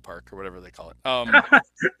 third-rate ballpark or whatever they call it,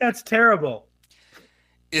 that's terrible,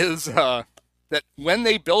 is that when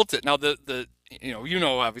they built it. Now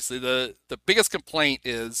obviously the biggest complaint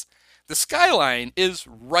is the skyline is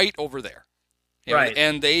right over there. Right.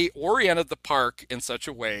 And they oriented the park in such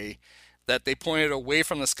a way that they pointed away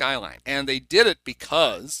from the skyline. And they did it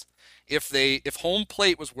because if home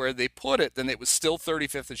plate was where they put it, then it was still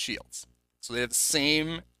 35th and Shields. So they have the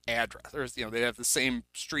same address, or they have the same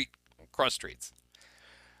street, cross streets.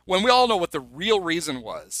 When we all know what the real reason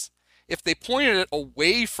was, if they pointed it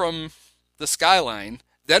away from the skyline,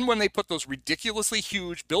 then when they put those ridiculously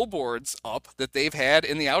huge billboards up that they've had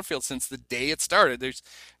in the outfield since the day it started,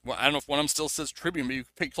 I don't know if one of them still says Tribune, but you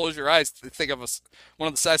can close your eyes to think of one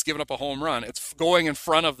of the Sox giving up a home run. It's going in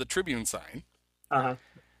front of the Tribune sign. Uh-huh.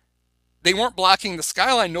 They weren't blocking the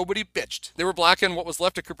skyline. Nobody bitched. They were blocking what was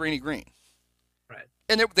left of Cabrini Green. Right.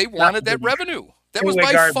 And they wanted that revenue. That was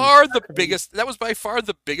by far the biggest. That was by far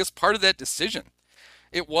the biggest part of that decision.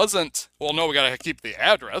 It wasn't, well, no, we got to keep the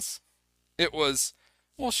address. It was,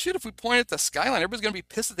 well, shit, if we point at the skyline, everybody's going to be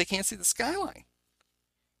pissed that they can't see the skyline.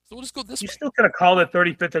 So we'll just go this way. You still could have called it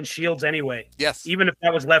 35th and Shields anyway. Yes. Even if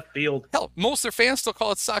that was left field. Hell, most of their fans still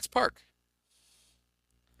call it Sox Park.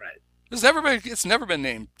 Right. It's never been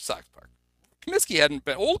named Sox Park.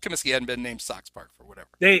 Old Comiskey hadn't been named Sox Park for whatever.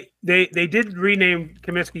 They did rename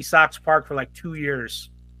Comiskey Sox Park for like 2 years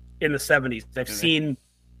in the 70s. I've seen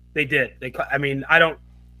they did. I don't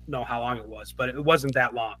know how long it was, but it wasn't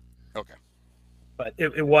that long. Okay. But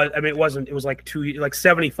it was like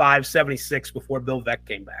 75, 76 before Bill Veeck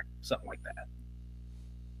came back, something like that.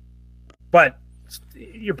 But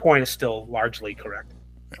your point is still largely correct.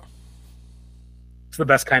 Yeah. It's the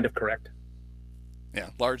best kind of correct.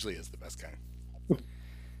 Yeah, largely is the best kind.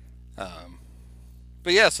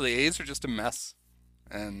 But yeah, so the A's are just a mess,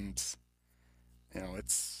 and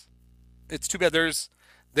it's too bad.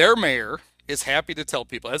 Their mayor is happy to tell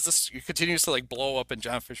people, as this continues to blow up in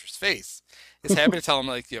John Fisher's face, is happy to tell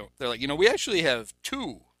them they're like, we actually have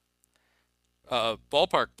 2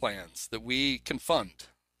 ballpark plans that we can fund.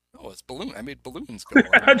 Oh, it's balloon. I made balloons go.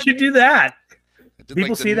 How'd you do that?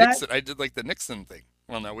 People see that? I did the Nixon thing.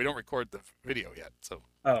 Well, no, we don't record the video yet, so.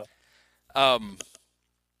 Oh.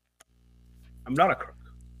 I'm not a crook.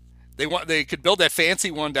 They could build that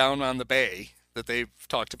fancy one down on the bay that they've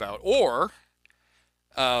talked about, or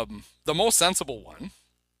the most sensible one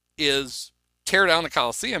is tear down the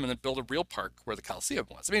Coliseum and then build a real park where the Coliseum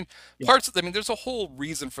was. I mean, there's a whole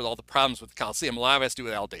reason for all the problems with the Coliseum. A lot of it has to do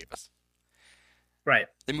with Al Davis. Right.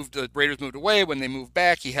 The Raiders moved away. When they moved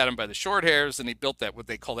back, he had him by the short hairs, and he built that, what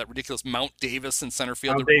they call that ridiculous Mount Davis in center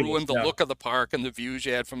field that ruined the look of the park and the views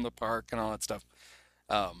you had from the park and all that stuff.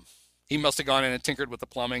 He must have gone in and tinkered with the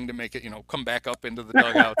plumbing to make it, come back up into the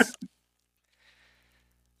dugouts.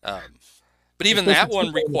 But even that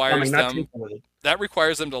one requires them. That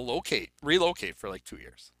requires them to relocate for like 2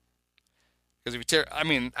 years. Because if you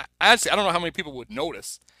honestly, I don't know how many people would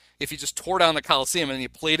notice if you just tore down the Coliseum and you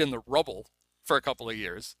played in the rubble for a couple of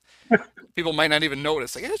years. People might not even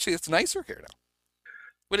notice. Like, actually, it's nicer here now.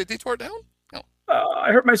 Would they tore it down? No.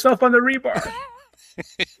 I hurt myself on the rebar.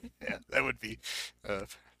 Yeah, that would be.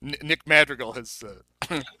 Nick Madrigal has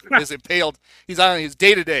impaled. He's on his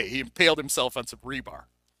day-to-day. He impaled himself on some rebar.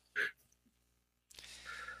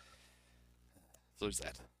 So there's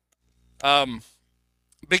that.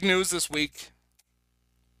 Big news this week.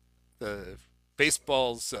 The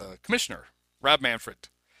baseball's commissioner, Rob Manfred,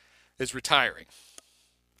 is retiring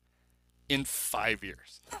in 5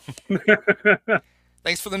 years.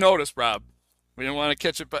 Thanks for the notice, Rob. We didn't want to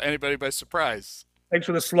catch anybody by surprise. Thanks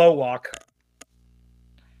for the slow walk.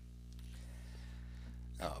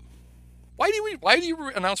 Why do you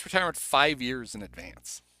announce retirement 5 years in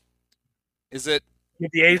advance? Is it give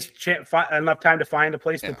the A's enough time to find a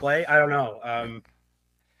place to play? I don't know. I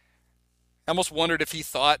almost wondered if he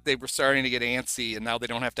thought they were starting to get antsy and now they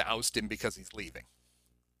don't have to oust him because he's leaving.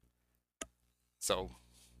 So,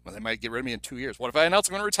 they might get rid of me in 2 years. What if I announce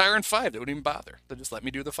I'm going to retire in 5? They wouldn't even bother. They'll just let me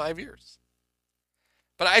do the 5 years.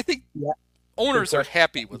 But I think owners are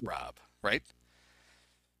happy with Rob, right?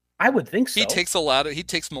 I would think so. He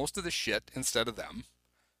takes most of the shit instead of them.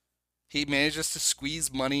 He manages to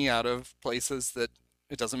squeeze money out of places that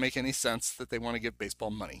it doesn't make any sense that they want to give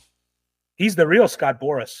baseball money. He's the real Scott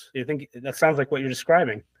Boras. You think that sounds like what you're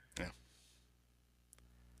describing? Yeah.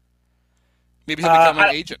 Maybe he'll become an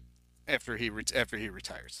agent after he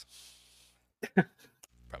retires.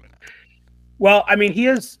 Probably not. Well, I mean, he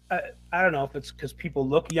is. I don't know if it's because people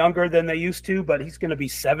look younger than they used to, but he's going to be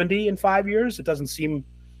 70 in 5 years. It doesn't seem.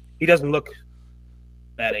 He doesn't look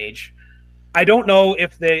that age. I don't know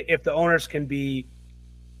if the owners can be.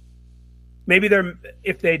 Maybe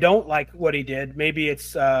if they don't like what he did, maybe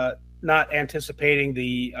it's not anticipating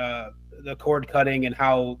the cord cutting and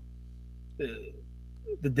how the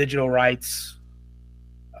digital rights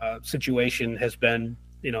situation has been,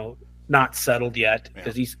 not settled yet,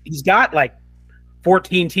 because he's got like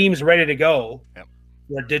 14 teams ready to go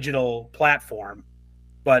for a digital platform,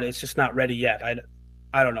 but it's just not ready yet.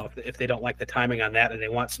 I don't know if they don't like the timing on that and they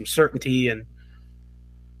want some certainty and,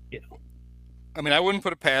 I mean, I wouldn't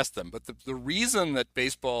put it past them, but the reason that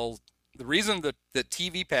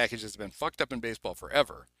TV package has been fucked up in baseball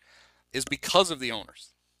forever is because of the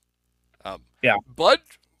owners. Bud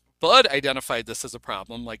identified this as a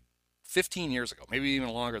problem like 15 years ago, maybe even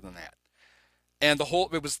longer than that. And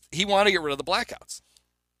he wanted to get rid of the blackouts.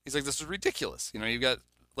 He's like, this is ridiculous. You've got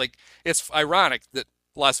it's ironic that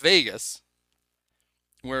Las Vegas,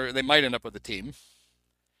 where they might end up with a team,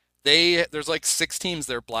 there's like 6 teams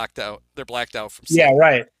they're blacked out. They're blacked out from seeing. Yeah,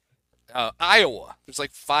 right. Iowa, there's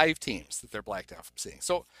like 5 teams that they're blacked out from seeing.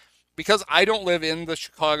 So because I don't live in the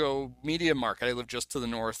Chicago media market, I live just to the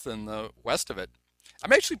north and the west of it,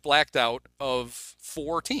 I'm actually blacked out of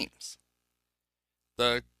 4 teams.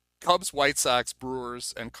 The Cubs, White Sox,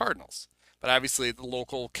 Brewers, and Cardinals. But obviously the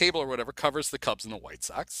local cable or whatever covers the Cubs and the White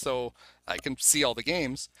Sox, so I can see all the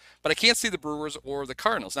games. But I can't see the Brewers or the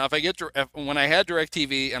Cardinals. Now, when I had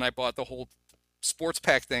DirecTV and I bought the whole sports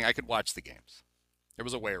pack thing, I could watch the games. There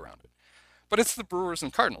was a way around it. But it's the Brewers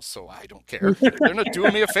and Cardinals, so I don't care. They're not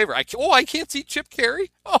doing me a favor. I can't see Chip Caray?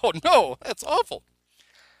 Oh, no, that's awful.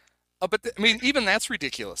 But even that's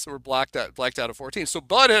ridiculous. We're blacked out of 14. So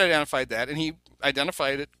Bud had identified that, and he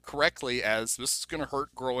identified it correctly as this is going to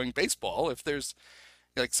hurt growing baseball. If there's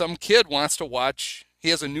some kid wants to watch, he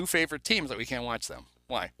has a new favorite team that we can't watch them.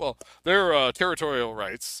 Why? Well, their territorial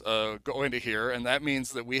rights go into here, and that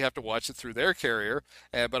means that we have to watch it through their carrier.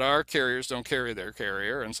 But our carriers don't carry their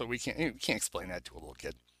carrier, and so we can't explain that to a little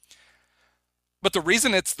kid. But the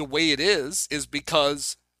reason it's the way it is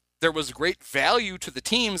because there was great value to the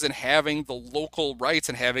teams in having the local rights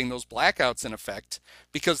and having those blackouts in effect,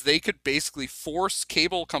 because they could basically force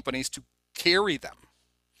cable companies to carry them.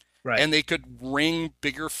 Right. And they could wring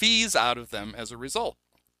bigger fees out of them as a result.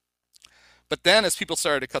 But then as people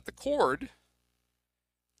started to cut the cord,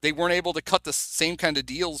 they weren't able to cut the same kind of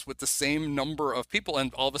deals with the same number of people.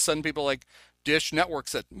 And all of a sudden people like Dish Network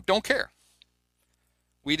said, don't care.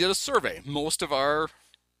 We did a survey. Most of our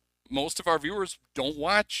most of our viewers don't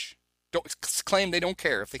claim they don't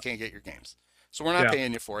care if they can't get your games. So we're not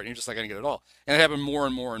paying you for it, and you're just not going to get it all. And it happened more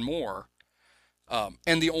and more and more.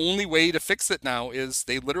 And the only way to fix it now is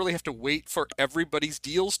they literally have to wait for everybody's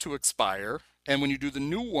deals to expire. And when you do the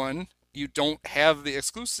new one, you don't have the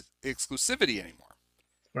exclusivity anymore.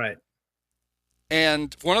 Right.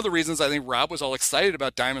 And one of the reasons I think Rob was all excited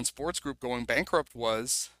about Diamond Sports Group going bankrupt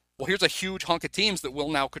was, well, here's a huge hunk of teams that we'll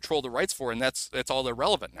now control the rights for, and that's all they're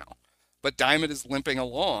relevant now. But Diamond is limping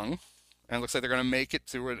along, and it looks like they're going to make it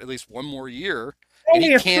through at least one more year, and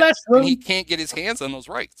he can't get his hands on those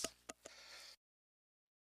rights.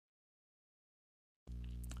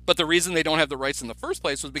 But the reason they don't have the rights in the first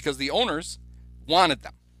place was because the owners wanted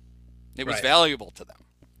them. It was valuable to them.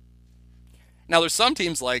 Now, there's some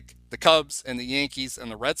teams like the Cubs and the Yankees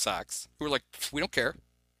and the Red Sox who are like, we don't care.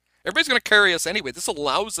 Everybody's going to carry us anyway. This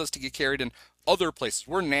allows us to get carried in other places.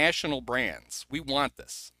 We're national brands. We want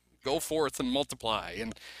this. Go forth and multiply.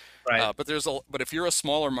 And but if you're a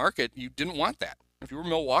smaller market, you didn't want that. If you were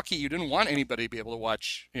Milwaukee, you didn't want anybody to be able to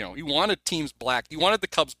watch. You wanted teams you wanted the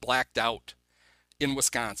Cubs blacked out in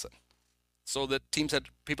Wisconsin, so that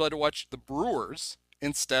people had to watch the Brewers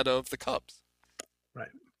instead of the Cubs. Right.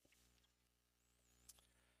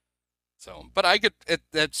 So, but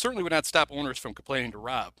that certainly would not stop owners from complaining to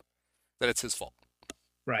Rob that it's his fault.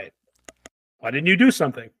 Right. Why didn't you do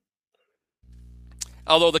something?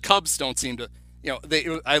 Although the Cubs don't seem to,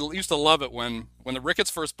 I used to love it when the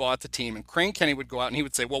Ricketts first bought the team, and Crane Kenny would go out and he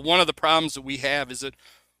would say, well, one of the problems that we have is that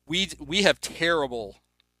we have terrible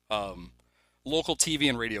local TV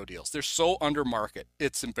and radio deals. They're so under market.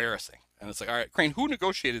 It's embarrassing. And it's like, all right, Crane, who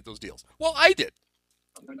negotiated those deals? Well, I did.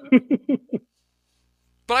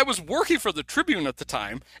 But I was working for the Tribune at the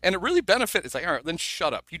time, and it really benefited. It's like, all right, then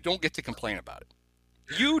shut up. You don't get to complain about it.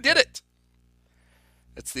 You did it.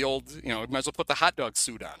 It's the old, might as well put the hot dog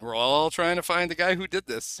suit on. We're all trying to find the guy who did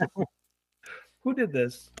this. Who did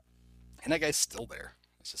this? And that guy's still there.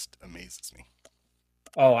 It just amazes me.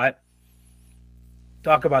 Oh, I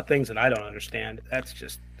talk about things that I don't understand. That's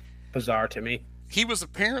just bizarre to me. He was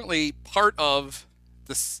apparently part of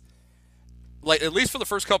this, like, at least for the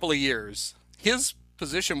first couple of years, his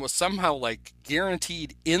position was somehow like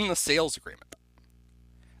guaranteed in the sales agreement.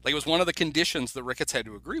 Like, it was one of the conditions the Ricketts had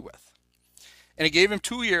to agree with. And it gave him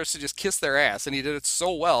 2 years to just kiss their ass, and he did it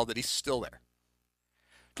so well that he's still there.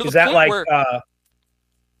 Is that like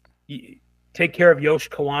take care of Yosh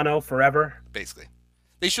Kawano forever? Basically.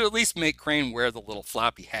 They should at least make Crane wear the little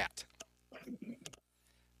floppy hat.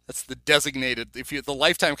 That's the designated, the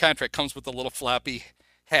lifetime contract comes with the little floppy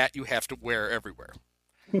hat you have to wear everywhere.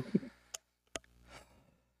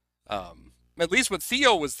 At least when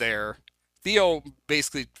Theo was there, Theo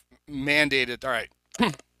basically mandated,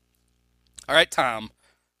 all right, Tom,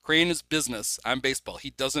 Crane is business. I'm baseball.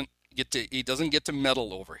 He doesn't get to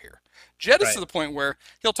meddle over here. Jed is to the point where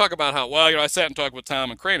he'll talk about how, I sat and talked with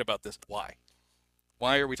Tom and Crane about this. Why?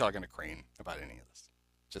 Why are we talking to Crane about any of this?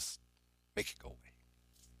 Just make it go away.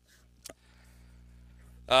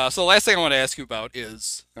 So the last thing I want to ask you about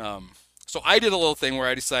is, so I did a little thing where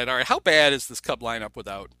I decided, all right, how bad is this Cub lineup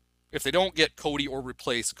if they don't get Cody or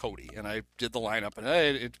replace Cody? And I did the lineup, and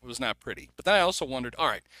it was not pretty. But then I also wondered, all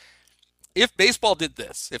right, if baseball did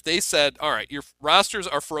this, if they said, all right, your rosters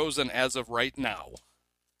are frozen as of right now,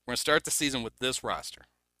 we're going to start the season with this roster.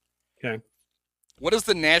 Okay. What does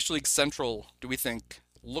the National League Central, do we think,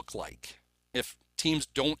 look like if teams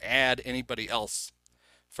don't add anybody else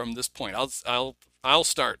from this point? I'll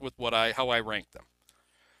start with how I rank them.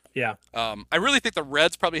 Yeah. I really think the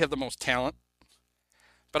Reds probably have the most talent,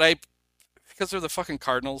 but because they're the fucking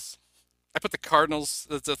Cardinals, I put the Cardinals.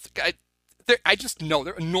 I just know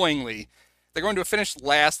they're annoyingly. They're going to have finished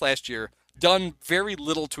last year, done very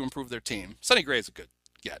little to improve their team. Sonny Gray is a good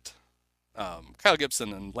get. Kyle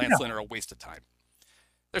Gibson and Lance Lynn are a waste of time.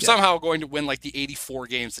 They're somehow going to win like the 84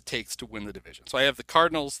 games it takes to win the division. So I have the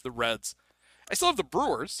Cardinals, the Reds. I still have the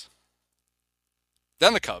Brewers,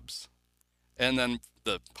 then the Cubs, and then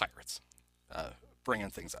the Pirates bringing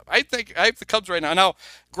things up. I think I have the Cubs right now. Now,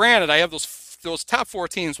 granted, I have those top four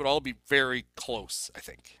teams would all be very close, I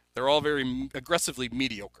think. They're all very aggressively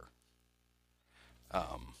mediocre.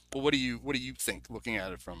 But what do you think, looking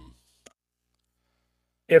at it from?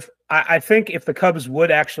 I think if the Cubs would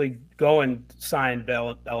actually go and sign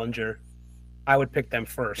Bellinger, I would pick them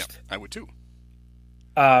first. Yeah, I would too.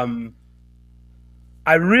 I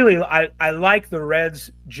like the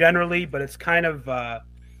Reds generally, but it's kind of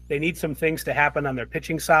they need some things to happen on their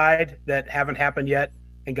pitching side that haven't happened yet,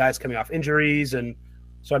 and guys coming off injuries, and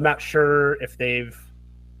so I'm not sure if they've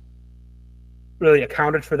really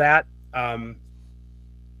accounted for that.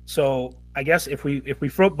 So I guess if we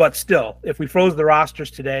froze, but still, if we froze the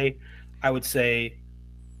rosters today, I would say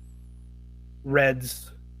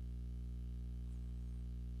Reds.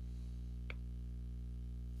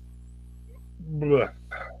 Boy,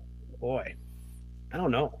 I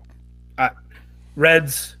don't know.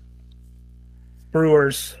 Reds,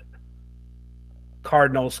 Brewers,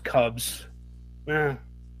 Cardinals, Cubs.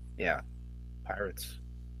 Yeah, Pirates.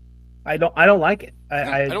 I don't like it.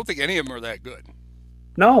 I don't think any of them are that good.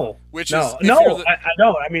 No, Which no, is no. I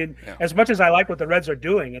know. I mean, Yeah. as much as I like what the Reds are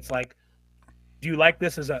doing, it's like, do you like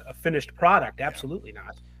this as a finished product? Absolutely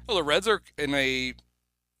not. Well, the Reds are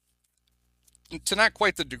to not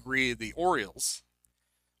quite the degree of the Orioles,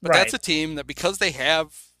 but that's a team that, because they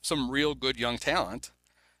have some real good young talent,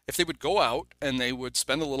 if they would go out and they would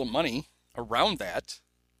spend a little money around that,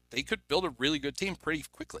 they could build a really good team pretty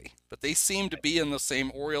quickly. But they seem to be in the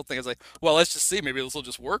same Oriole thing as like, well, let's just see, maybe this will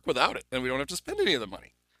just work without it, and we don't have to spend any of the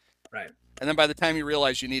money. Right. And then by the time you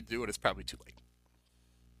realize you need to do it, it's probably too late.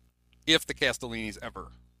 If the Castellinis ever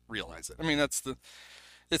realize it. I mean, it's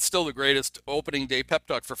still the greatest opening day pep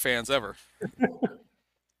talk for fans ever.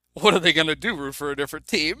 What are they going to do? Root for a different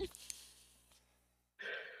team?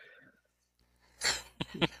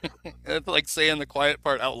 It's like saying the quiet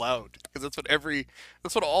part out loud, because that's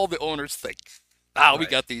what all the owners think. We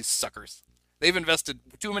got these suckers. They've invested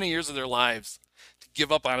too many years of their lives to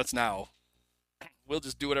give up on us now. We'll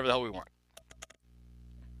just do whatever the hell we want.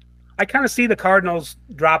 I kind of see the Cardinals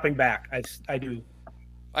dropping back. I do.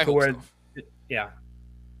 I hope so. Yeah.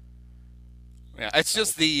 Yeah, it's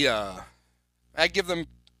just I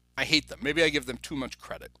hate them. Maybe I give them too much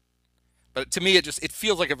credit. But to me, it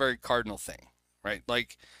feels like a very Cardinal thing, right?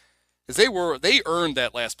 Like, because they earned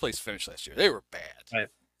that last place finish last year. They were bad. Right.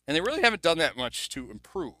 And they really haven't done that much to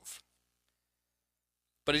improve.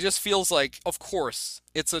 But it just feels like, of course,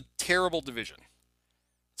 it's a terrible division.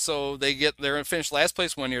 So they're finished last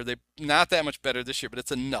place one year. They're not that much better this year, but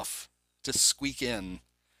it's enough to squeak in,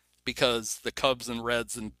 because the Cubs and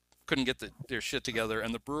Reds couldn't get their shit together,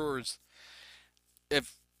 and the Brewers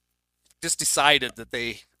have just decided that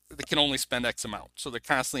they can only spend X amount, so they're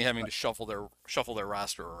constantly having to shuffle their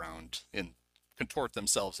roster around and contort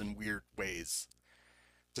themselves in weird ways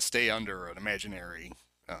to stay under an imaginary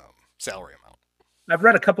salary amount. I've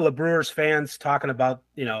read a couple of Brewers fans talking about,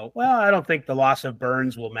 I don't think the loss of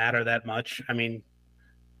Burns will matter that much. I mean,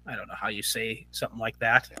 I don't know how you say something like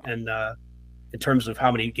that. Yeah. And in terms of how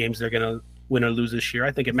many games they're going to win or lose this year,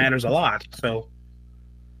 I think it matters a lot. So,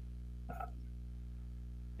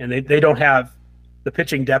 and they don't have the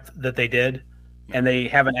pitching depth that they did, and they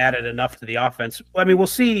haven't added enough to the offense. I mean, we'll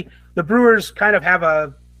see. The Brewers kind of have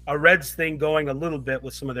a Reds thing going a little bit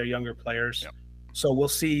with some of their younger players. Yep. So we'll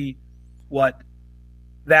see what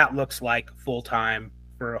that looks like full time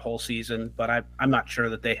for a whole season. But I'm not sure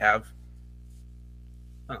that they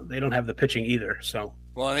don't have the pitching either. So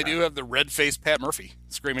well, and they do have the red-faced Pat Murphy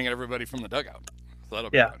screaming at everybody from the dugout. So that'll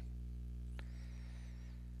be fun.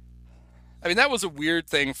 I mean, that was a weird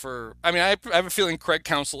thing I have a feeling Craig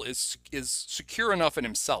Counsell is secure enough in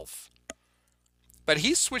himself. But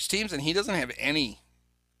he's switched teams, and he doesn't have any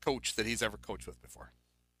coach that he's ever coached with before.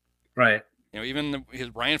 Right. Even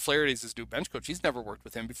his Ryan Flaherty is his new bench coach. He's never worked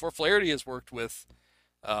with him before. Flaherty has worked with,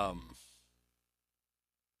 where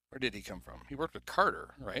did he come from? He worked with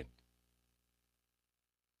Carter, right?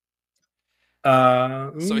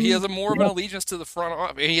 So he has more of an allegiance to the front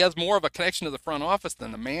office. He has more of a connection to the front office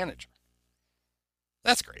than the manager.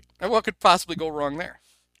 That's great. And what could possibly go wrong there?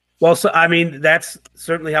 Well, so I mean, that's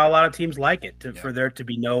certainly how a lot of teams like it, for there to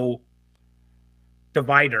be no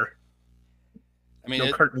divider. I mean,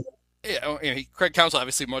 no curtain. Craig Counsell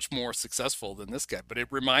obviously much more successful than this guy, but it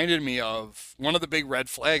reminded me of one of the big red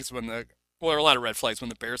flags there were a lot of red flags when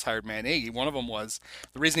the Bears hired Matt Nagy. One of them was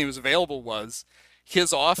the reason he was available was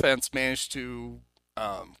his offense managed to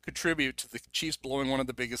contribute to the Chiefs blowing one of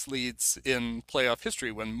the biggest leads in playoff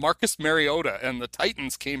history when Marcus Mariota and the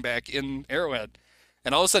Titans came back in Arrowhead.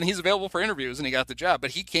 And all of a sudden he's available for interviews and he got the job,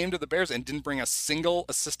 but he came to the Bears and didn't bring a single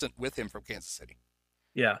assistant with him from Kansas City.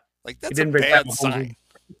 Yeah. Like, that's a bad sign.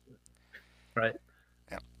 Right.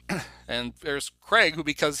 Yeah. And there's Craig, who,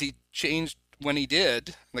 because he changed when he did,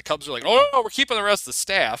 and the Cubs are like, oh, we're keeping the rest of the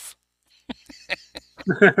staff.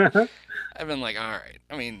 I've been like, all right.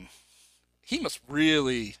 I mean, he must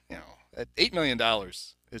really, at $8 million,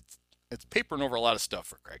 it's papering over a lot of stuff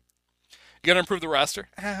for Craig. You got to improve the roster?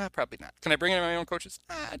 Probably not. Can I bring in my own coaches?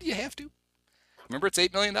 Do you have to? Remember, it's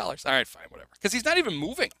 $8 million. All right, fine, whatever. Because he's not even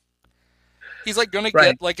moving. He's like going to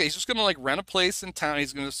get, he's just going to rent a place in town.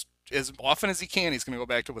 He's going to, as often as he can, he's going to go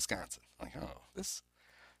back to Wisconsin. Like, oh, this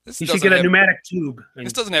he should get a pneumatic tube.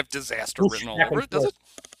 This doesn't have disaster written all over it, does it?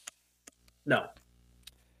 No.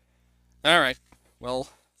 All right. Well,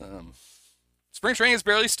 spring training has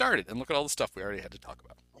barely started, and look at all the stuff we already had to talk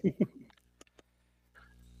about.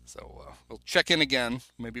 So we'll check in again,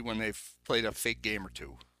 maybe when they've played a fake game or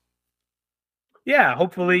two. Yeah,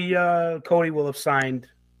 hopefully Cody will have signed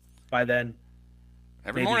by then.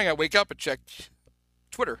 Every morning I wake up and check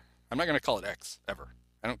Twitter. I'm not going to call it X ever.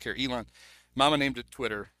 I don't care. Elon, Mama named it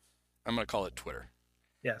Twitter. I'm going to call it Twitter.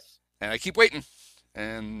 Yes. And I keep waiting,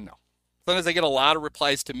 and no. Sometimes I get a lot of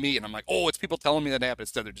replies to me, and I'm like, oh, it's people telling me that happened.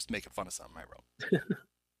 Instead, they're just making fun of something I wrote.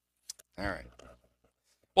 All right.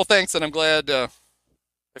 Well, thanks, and I'm glad. I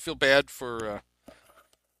feel bad for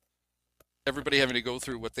everybody having to go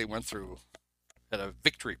through what they went through at a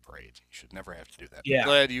victory parade. You should never have to do that. Yeah. I'm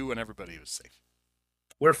glad you and everybody was safe.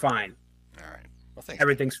 We're fine. All right. Well, thanks.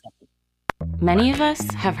 Everything's fine. Many of us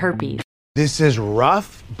have herpes. This is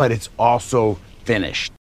rough, but it's also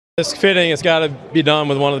finished. It's fitting. It's got to be done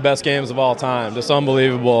with one of the best games of all time. Just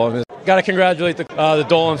unbelievable. Got to congratulate the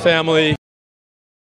Dolan family.